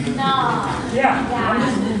 No. Yeah.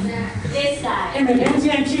 This guy.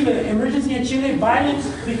 Emergencia in Chile. Emergency in Chile. Violence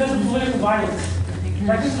because of political violence.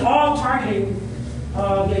 Like, this is all targeting the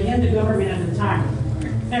Allende government at the time.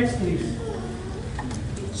 Next, please.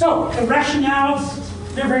 So, the rationales,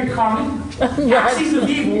 they're very common. Axes of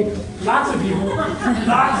evil, lots of evil,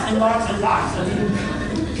 lots and lots and lots of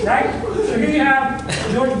evil. Right? So here you have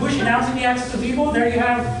George Bush announcing the axis of evil. There you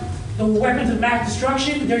have the weapons of mass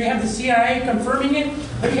destruction. There you have the CIA confirming it.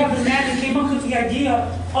 There you have the man who came up with the idea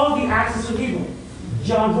of the axis of evil,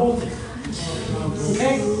 John Bolton.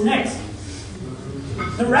 Okay, next.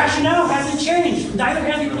 The rationale hasn't changed. Neither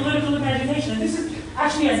has the political imagination. And this is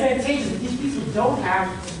actually, as I say, that these people don't have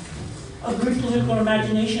a good political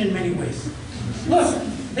imagination in many ways. Look,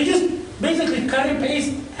 they just basically cut and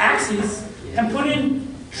paste axes and put in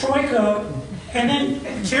troika and then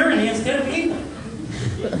tyranny instead of evil.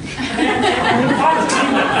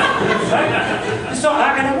 Right? So,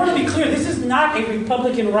 and I want to be clear, this is not a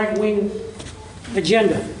Republican right-wing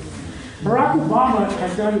agenda. Barack Obama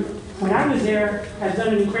has done, when I was there, has done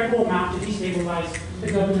an incredible amount to destabilize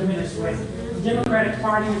the government of Venezuela. The Democratic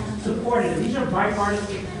Party supported it. These are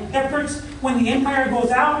bipartisan efforts. When the empire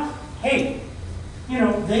goes out, hey,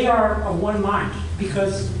 they are of one mind,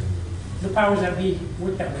 because the powers that be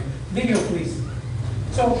work that way. Video, please.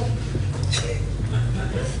 So,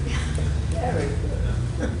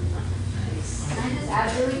 Can I just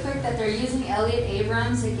add really quick that they're using Elliot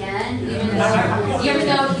Abrams again, even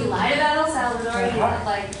though he lied about El Salvador.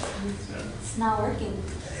 Like, it's not working.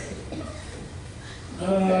 I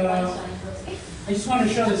just want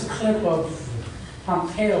to show this clip of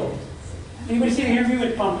Pompeo. Anybody see the interview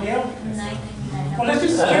with Pompeo? Well, let's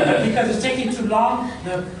just skip it because it's taking too long.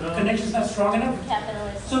 The connection's not strong enough.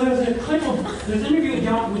 So there's a clip of, there's an interview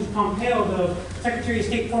with Pompeo, the Secretary of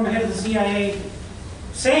State, former head of the CIA,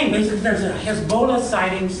 saying basically there's a Hezbollah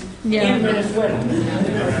sightings in Venezuela.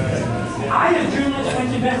 I, as a journalist, went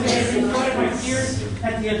to investigate and reported my fears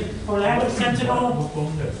at the Orlando Sentinel.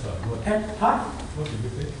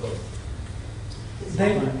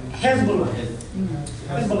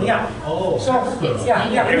 Hezbollah, yeah. Oh. So,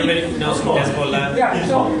 yeah. Everybody knows Hezbollah. Yeah,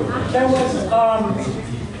 so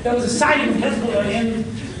there was a sighting of Hezbollah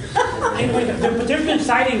but there's been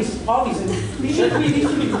sightings, all these. And these used to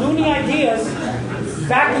be loony ideas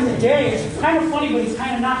back in the day. It's kind of funny, but it's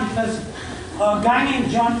kind of not, because a guy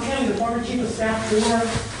named John Kelly, the former chief of staff for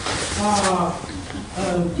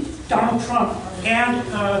Donald Trump, and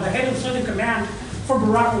the head of Southern Command for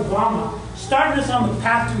Barack Obama, started us on the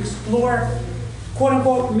path to explore,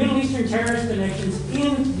 quote-unquote, Middle Eastern terrorist connections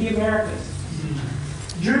in the Americas.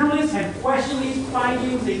 Journalists have questioned these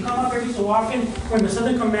findings. They come up every so often when the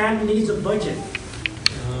Southern Command needs a budget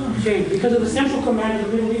change because of the Central Command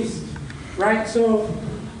of the Middle East, right? So,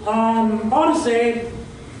 all to say,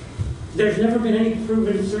 there's never been any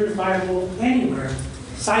proven certifiable anywhere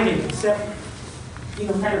sighting except, kind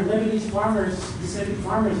of Lebanese farmers, descended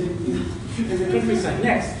farmers in the countryside.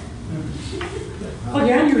 Next.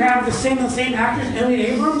 Again, you have the same actors, Elliot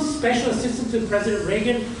Abrams, special assistant to President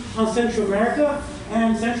Reagan on Central America,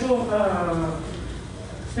 and special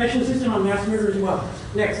assistant on mass murder as well.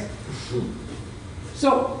 Next.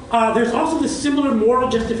 So there's also this similar moral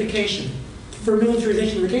justification for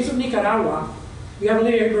militarization. In the case of Nicaragua, you have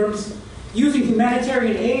Elliot Abrams using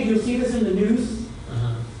humanitarian aid. You'll see this in the news.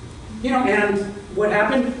 And what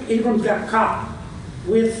happened? Abrams got caught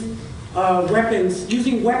with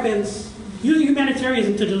using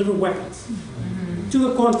humanitarianism to deliver weapons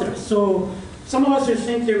to a contra. So some of us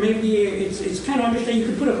think there may be, it's kind of understand, you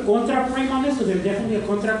could put a contra frame on this, so there's definitely a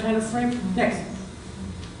contra kind of frame. Next.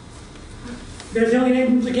 There's Elliot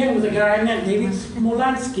Abrams again with a guy I met, David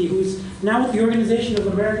Smolansky, who's now with the Organization of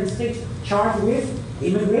American States, charged with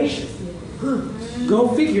immigration. Go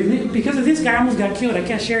figure. Because of this guy, I almost got killed. I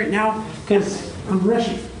can't share it now because I'm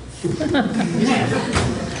Russian.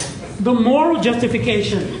 The moral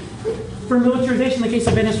justification for militarization in the case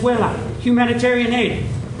of Venezuela, humanitarian aid.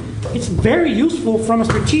 It's very useful from a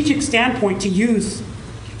strategic standpoint to use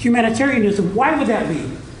humanitarianism. Why would that be?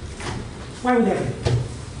 Why would that be?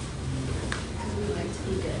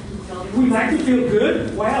 We like to feel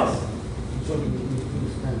good. Why else?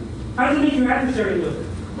 How does it make your adversary look?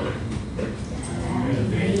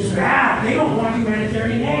 Bad. They don't want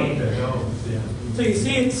humanitarian aid. So you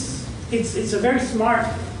see, it's a very smart,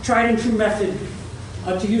 tried and true method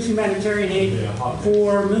to use humanitarian aid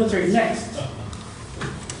for military. Next.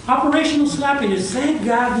 Operational sloppiness. Thank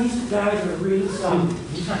God these guys are really sloppy.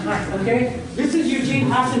 Okay? This is Eugene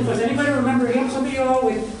Hobson. Does anybody remember him? Some of you all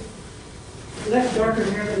with less darker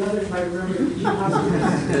hair than others might remember Eugene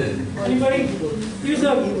Hobson. Anybody? He was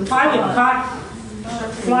a pilot caught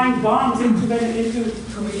flying bombs into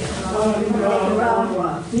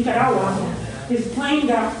Nicaragua. His plane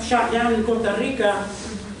got shot down in Costa Rica,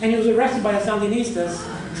 and he was arrested by the Sandinistas,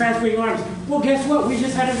 transferring arms. Well, guess what? We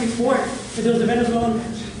just had a report that there was the Venezuelan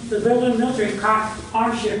military caught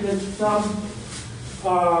arms shipments from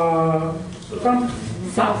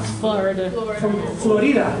South Florida. From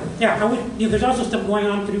Florida. Yeah, there's also stuff going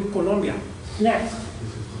on through Colombia. Next.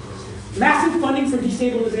 Massive funding for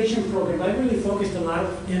destabilization programs. I really focused a lot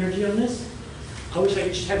of energy on this. I wish I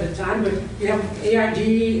just had the time, but you have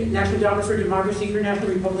AID, National Endowment for Democracy, International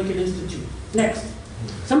Republican Institute. Next.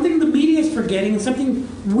 Something the media is forgetting, and something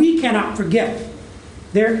we cannot forget.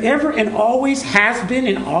 There ever and always has been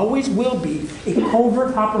and always will be a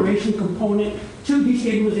covert operation component to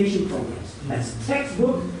destabilization programs. That's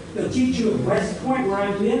textbook. They'll teach you at West Point, where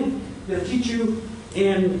I've been. They'll teach you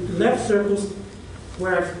in left circles,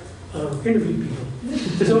 where I've interviewed people.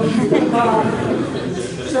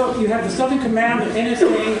 So you have the Southern Command, the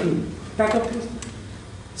NSA, and backup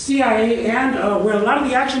CIA, and where a lot of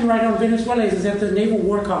the action right now in Venezuela is at the Naval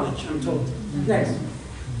War College, I'm told. Next.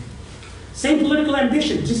 Same political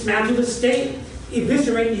ambition, dismantle the state,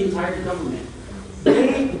 eviscerate the entire government.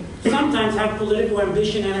 They sometimes have political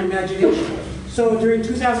ambition and imagination. So during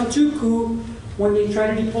 2002 coup, when they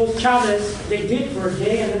tried to depose Chavez, they did for a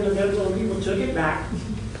day, and then the Venezuelan people took it back.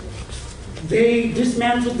 They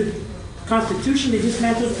dismantled the constitution, they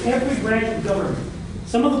dismantled every branch of government.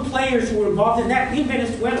 Some of the players who were involved in that in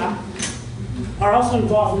Venezuela are also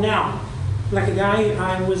involved now. Like a guy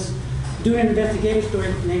I was doing an investigative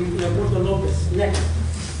story named Leopoldo Lopez. Next.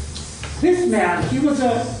 This man, he was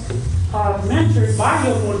mentored by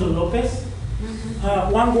Leopoldo Lopez,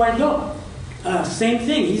 Juan Guaido. Same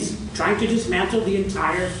thing, he's trying to dismantle the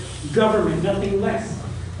entire government, nothing less.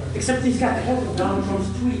 Except he's got the help of Donald Trump's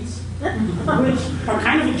tweets, which are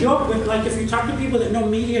kind of a joke, but like if you talk to people that know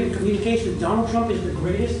media and communications, Donald Trump is the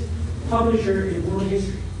greatest publisher in world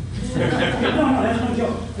history. No, that's no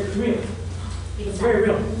joke. It's real. It's very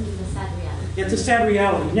real. It's a sad reality. It's a sad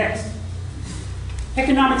reality. Next.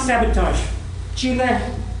 Economic sabotage. Chile,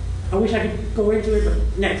 I wish I could go into it, but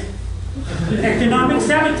next. Economic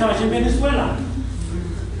sabotage in Venezuela.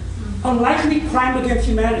 Unlikely crime against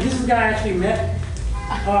humanity. This is a guy I actually met,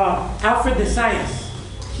 Alfred de Sayas.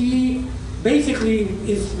 He basically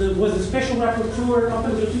was a special rapporteur up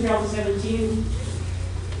until 2017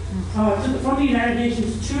 from the United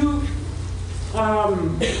Nations to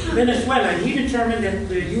Venezuela. And he determined that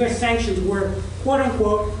the U.S. sanctions were, quote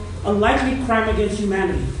unquote, a likely crime against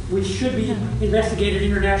humanity, which should be investigated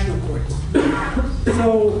in international courts.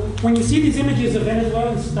 So when you see these images of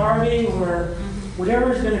Venezuelans starving or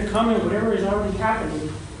whatever is going to come and whatever is already happening,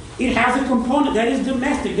 it has a component that is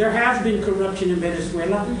domestic. There has been corruption in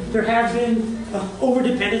Venezuela. There has been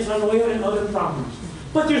overdependence on oil and other problems.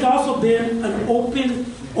 But there's also been an open,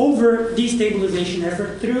 overt destabilization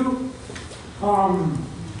effort through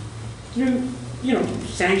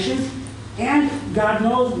sanctions. And God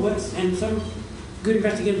knows and some good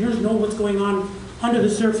investigators know what's going on under the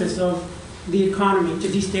surface of the economy to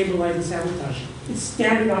destabilize and sabotage. It's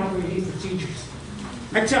standard operating procedures.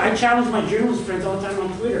 I challenge my journalist friends all the time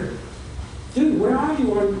on Twitter. Dude, where are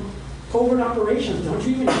you on covert operations? Don't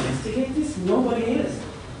you even investigate this? Nobody is,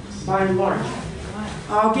 by and large.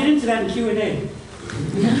 I'll get into that in Q&A.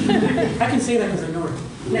 I can say that because I know it.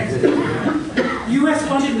 Next.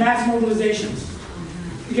 U.S.-funded mass mobilizations.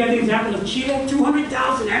 You got the example of Chile,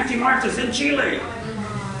 200,000 anti-Marxists in Chile.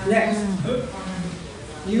 Next.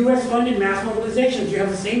 U.S.-funded mass mobilizations. You have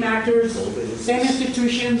the same actors, same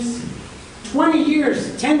institutions, 20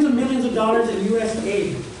 years, tens of millions of dollars in U.S.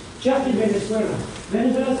 aid, just in Venezuela.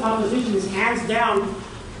 Venezuela's opposition is hands down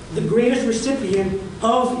the greatest recipient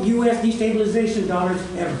of U.S. destabilization dollars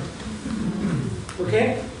ever.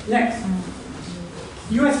 Okay? Next.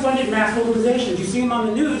 U.S.-funded mass mobilizations. You see them on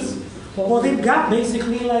the news. Well, they've got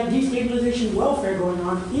basically like destabilization welfare going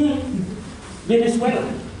on in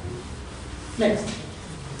Venezuela. Next.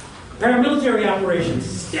 Paramilitary operations,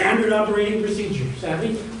 standard operating procedure.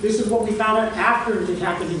 Sadly, this is what we found out after it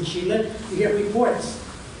happened in Chile. You get reports.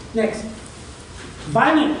 Next.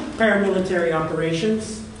 Violent paramilitary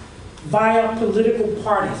operations via political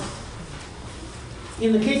parties.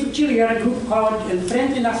 In the case of Chile, you had a group called El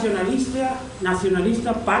Frente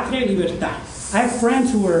Nacionalista Patria y Libertad. I have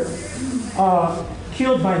friends who were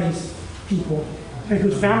killed by these people and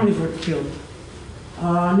whose families were killed.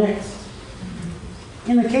 Next.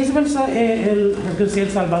 In the case of El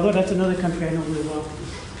Salvador, that's another country I know really well.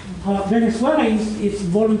 Venezuela is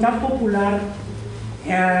Voluntad Popular,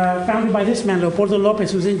 founded by this man, Leopoldo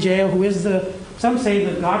Lopez, who's in jail, who is some say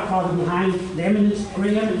the godfather behind the eminence,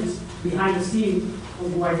 great eminence, behind the scenes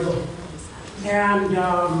of Guaido. And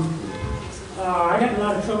I got in a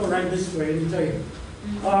lot of trouble writing this story, let me tell you.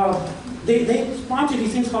 They sponsored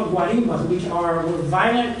these things called guarimbas, which were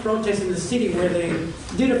violent protests in the city where they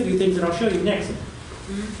did a few things that I'll show you next.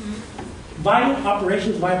 Violent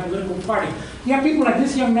operations by a political party. You have people like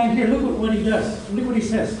this young man here, look what he does. Look what he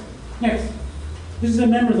says. Next. This is a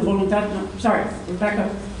member of the Voluntad, no, sorry, back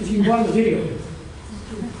up. If you can go on the video.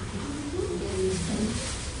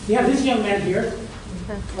 You have this young man here.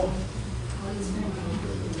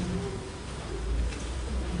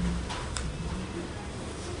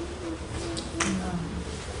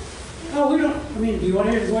 Oh, we don't, I mean, do you want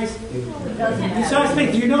to hear his voice? You saw his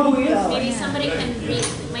face, do you know who he is? Maybe somebody can read,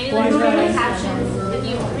 maybe like read the captions. Can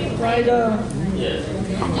you replay them? Yeah.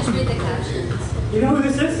 Just read the captions. You know who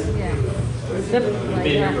this is? We've been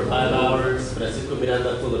here for 5 hours. Francisco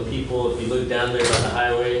Miranda full of people. If you look down there by the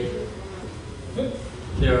highway,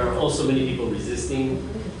 there are also many people resisting.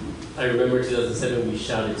 I remember 2007 we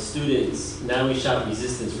shouted students. Now we shout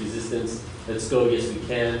resistance, resistance. Let's go, yes we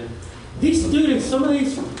can. These students, some of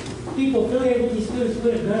these people affiliated with these students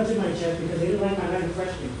put a gun to my chest because they didn't like my line of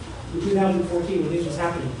freshman in 2014 when this was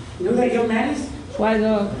happening. You know who that young man is?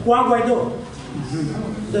 Guaido. Juan Guaido,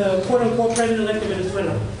 the quote-unquote president-elect of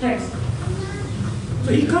Venezuela. Next.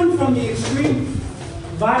 So he comes from the extreme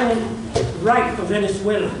violent right of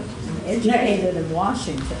Venezuela. educated in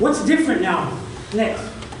Washington. What's different now? Next.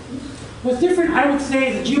 What's different, I would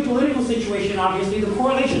say, is the geopolitical situation, obviously, the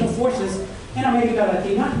correlation of forces in America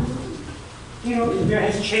Latina. You know, there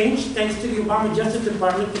has changed thanks to the Obama Justice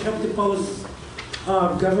Department to help depose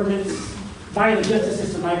governments via the justice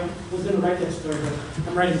system. I was going to write that story, but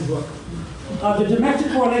I'm writing a book. The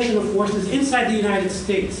domestic correlation of forces inside the United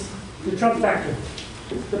States, the Trump factor,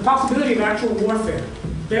 the possibility of actual warfare,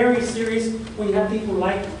 very serious when you have people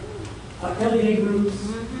like LEA groups,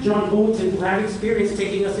 John Bolton, who have experience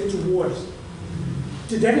taking us into wars.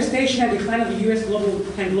 The devastation and decline of the U.S.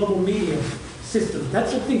 global media system.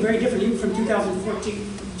 That's something very different even from 2014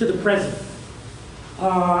 to the present.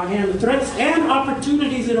 And the threats and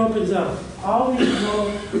opportunities it opens up. Always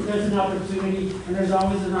know there's an opportunity and there's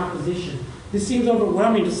always an opposition. This seems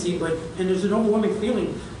overwhelming to see, and there's an overwhelming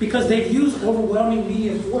feeling because they've used overwhelming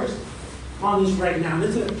media force on this right now.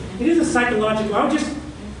 It is a psychological, I would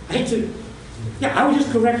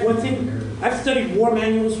just correct one thing. I've studied war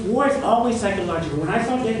manuals. War is always psychological. When I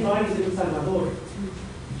saw dead bodies in El Salvador,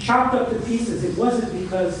 chopped up to pieces, it wasn't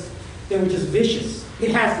because they were just vicious.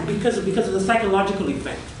 It has to because of the psychological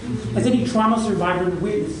effect. As any trauma survivor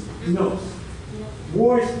witness knows.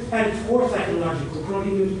 Wars at its core psychological,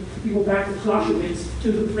 bringing people back to Clausewitz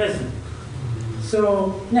to the present.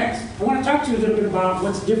 So next, I want to talk to you a little bit about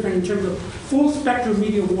what's different in terms of full spectrum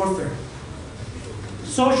media warfare.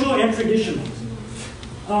 Social and traditional.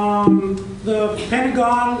 The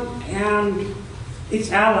Pentagon and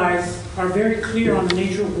its allies are very clear on the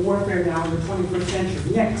nature of warfare now in the 21st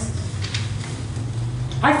century. Next.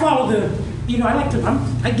 I follow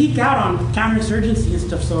I geek out on counterinsurgency and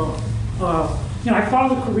stuff, so, I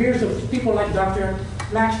follow the careers of people like Dr.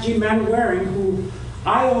 Max G. Manwaring, who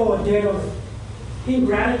I owe a debt of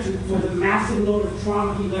ingratitude for the massive load of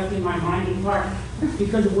trauma he left in my mind and heart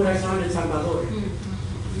because of what I saw in El Salvador.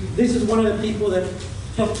 This is one of the people that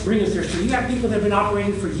helped bring us there. So you have people that have been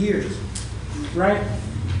operating for years, right?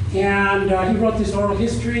 And he wrote this oral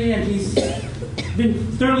history, and he's been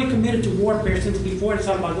thoroughly committed to warfare since before El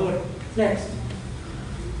Salvador. Next.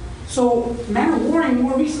 So Manwaring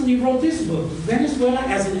more recently wrote this book, Venezuela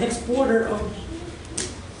as an Exporter of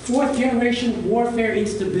Fourth Generation Warfare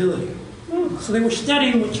Instability. So they were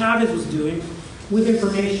studying what Chavez was doing with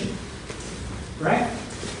information, right?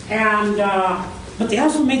 And but they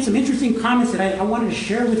also made some interesting comments that I wanted to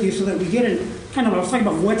share with you so that we get in I was talking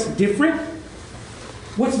about what's different.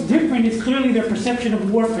 What's different is clearly their perception of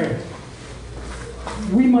warfare.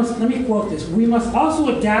 Let me quote this, we must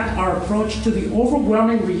also adapt our approach to the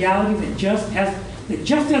overwhelming reality that just as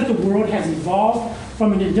the world has evolved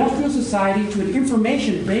from an industrial society to an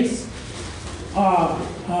information-based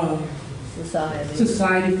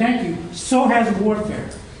society, thank you, so has warfare.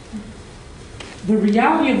 The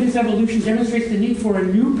reality of this evolution demonstrates the need for a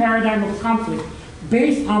new paradigm of conflict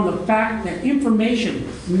based on the fact that information,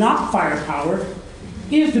 not firepower,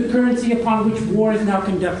 is the currency upon which war is now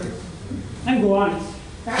conducted. And go on.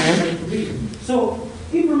 So,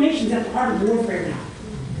 information is at the heart of warfare now.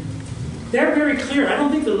 They're very clear. I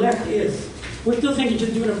don't think the left is. We're still thinking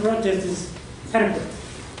just doing a protest is kind of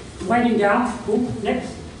winding down. Boom,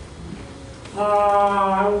 next.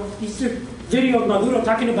 This is a video of Maduro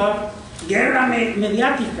talking about guerra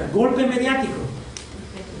mediática, golpe mediático.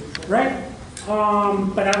 Right?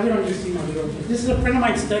 But we don't just see Maduro. This is a friend of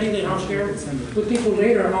mine's study that I'll share with people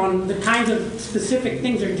later on the kinds of specific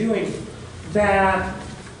things they're doing that,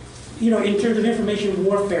 in terms of information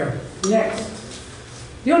warfare. Next.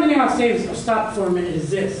 The only thing I'll say is, I'll stop for a minute, is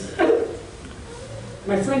this.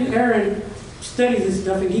 My friend Erin studies this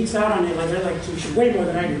stuff and geeks out on it like I like to. She's way more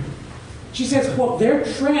than I do. She says, quote, their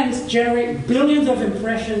trends generate billions of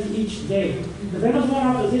impressions each day. The Venezuelan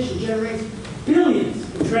opposition generates billions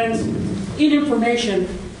of trends in information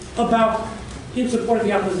in support of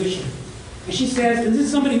the opposition. And she says, and this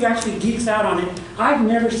is somebody who actually geeks out on it, I've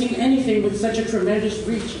never seen anything with such a tremendous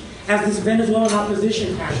reach as this Venezuelan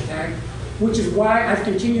opposition hashtag, which is why I've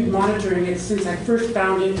continued monitoring it since I first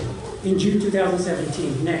found it in June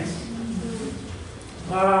 2017. Next.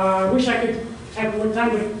 I wish I could have more time,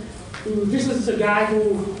 but this is a guy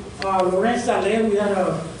who, Laurent Saleh, who had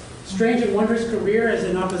a strange and wondrous career as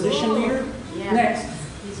an opposition leader. Yeah. Next.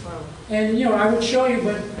 And, I would show you,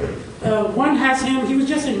 but one has him, he was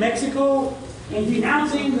just in Mexico, and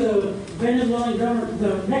denouncing the Venezuelan government,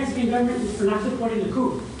 the Mexican government for not supporting the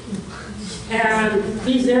coup. And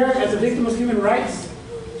he's there as a victim of human rights.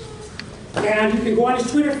 And you can go on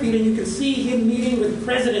his Twitter feed and you can see him meeting with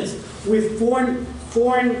presidents, with foreign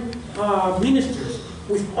ministers,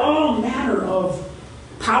 with all manner of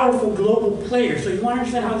powerful global players. So you want to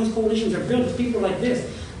understand how these coalitions are built, it's people like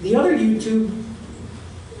this. The other YouTube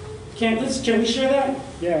Can we share that?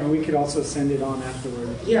 Yeah, we could also send it on afterward.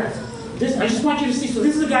 Yeah. I just want you to see. So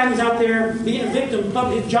this is a guy who's out there being a victim.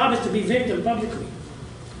 His job is to be victim publicly.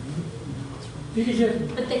 You can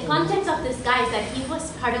just, But the context of this guy is that he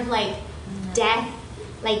was part of like death,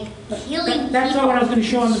 like healing that's people. not what I was going to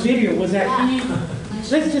show on the video. Was that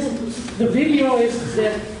the video is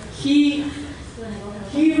that he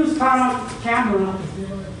was caught on camera,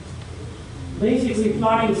 basically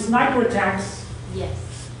plotting sniper attacks, Yes.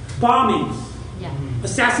 bombings, Yeah.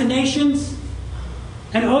 assassinations,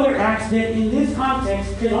 and other acts that in this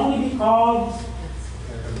context can only be called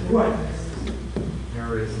what?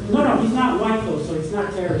 Terrorism. No, he's not white though, so it's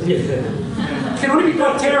not terrorism. Can only be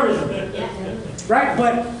called terrorism. Right?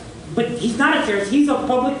 But he's not a terrorist. He's a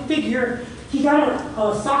public figure. He got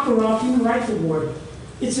a Sakharov Human Rights Award.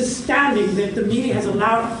 It's astounding that the media has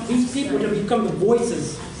allowed these people to become the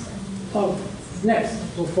voices of next.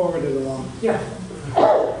 We'll forward it along. Yeah.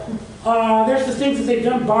 There's the things that they've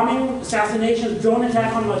done: bombing, assassinations, drone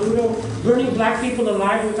attack on Maduro, burning black people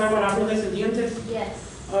alive. We're talking about adolescentes. Yes.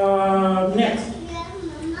 Next.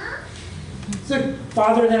 It's a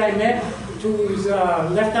father that I met who's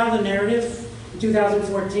left out of the narrative in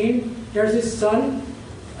 2014. There's his son,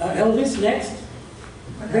 Elvis, next.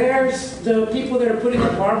 There's the people that are putting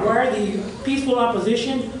up barbed wire, the peaceful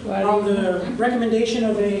opposition on the recommendation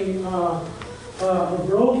of a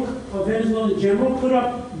rogue Venezuelan general put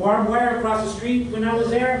up barbed wire across the street when I was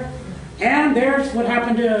there. And there's what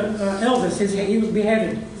happened to Elvis. He was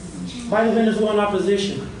beheaded by the Venezuelan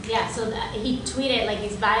opposition. Yeah, so he tweeted, like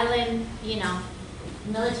this violent,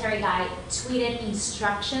 military guy tweeted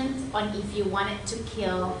instructions on if you wanted to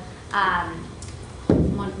kill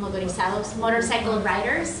motorcycle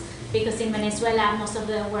riders, because in Venezuela, most of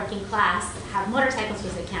the working class have motorcycles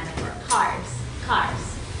because they can't afford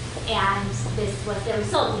cars. And this was the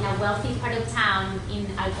result. In a wealthy part of town in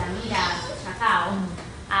Altamira, Chacao,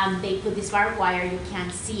 they put this barbed wire, you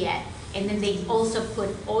can't see it. And then they also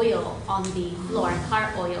put oil on the floor,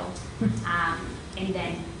 car oil, and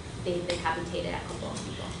then they decapitated a couple of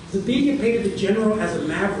people. The media painted the general as a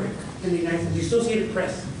maverick in the United States, the Associated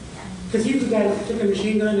Press. Because he was the guy that took a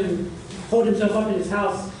machine gun and pulled himself up in his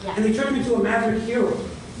house. Yeah. And they turned him into a maverick hero.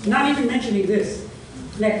 Not even mentioning this.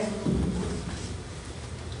 Next.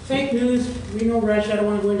 Fake news, we no rush, I don't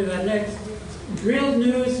want to go into that next. Real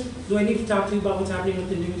news, do I need to talk to you about what's happening with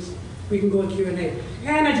the news? We can go to Q&A.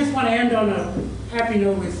 And I just want to end on a happy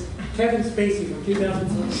note with Kevin Spacey from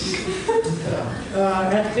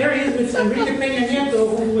 2014. There he is with Enrique Peña Nieto,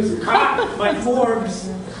 who was caught by Forbes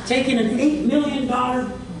taking an $8 million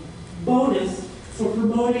bonus for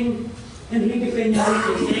promoting Enrique Peña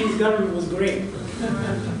Nieto, saying his government was great.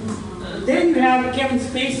 Then you have Kevin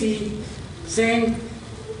Spacey saying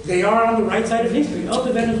they are on the right side of history, of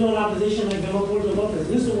the Venezuelan opposition like Leopoldo Lopez.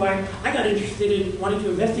 This is why I got interested in wanting to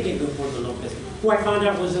investigate Leopoldo Lopez, who I found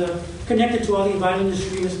out was connected to all these violent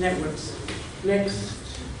extremist networks. Next.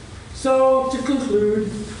 So, to conclude,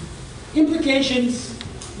 implications,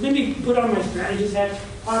 let me put on my strategist hat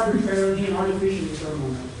arbitrarily and artificially for a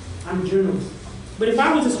moment. I'm a journalist. But if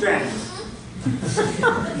I was a strategist,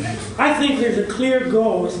 I think there's a clear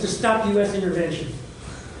goal is to stop U.S. intervention.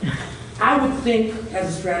 I would think, as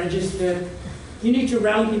a strategist, that you need to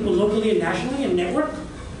rally people locally and nationally and network.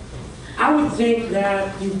 I would think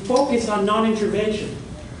that you focus on non-intervention,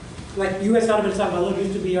 like U.S. out of El Salvador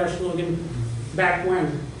used to be our slogan back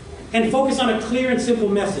when, and focus on a clear and simple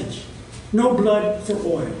message: no blood for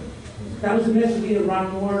oil. That was the message of the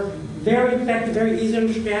Iraq War. Very effective, very easy to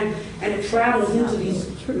understand, and it travels into these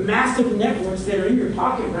massive networks that are in your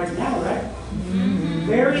pocket right now, right?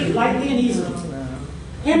 Very lightly and easily.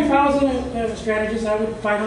 And if I was a strategist, I would fight on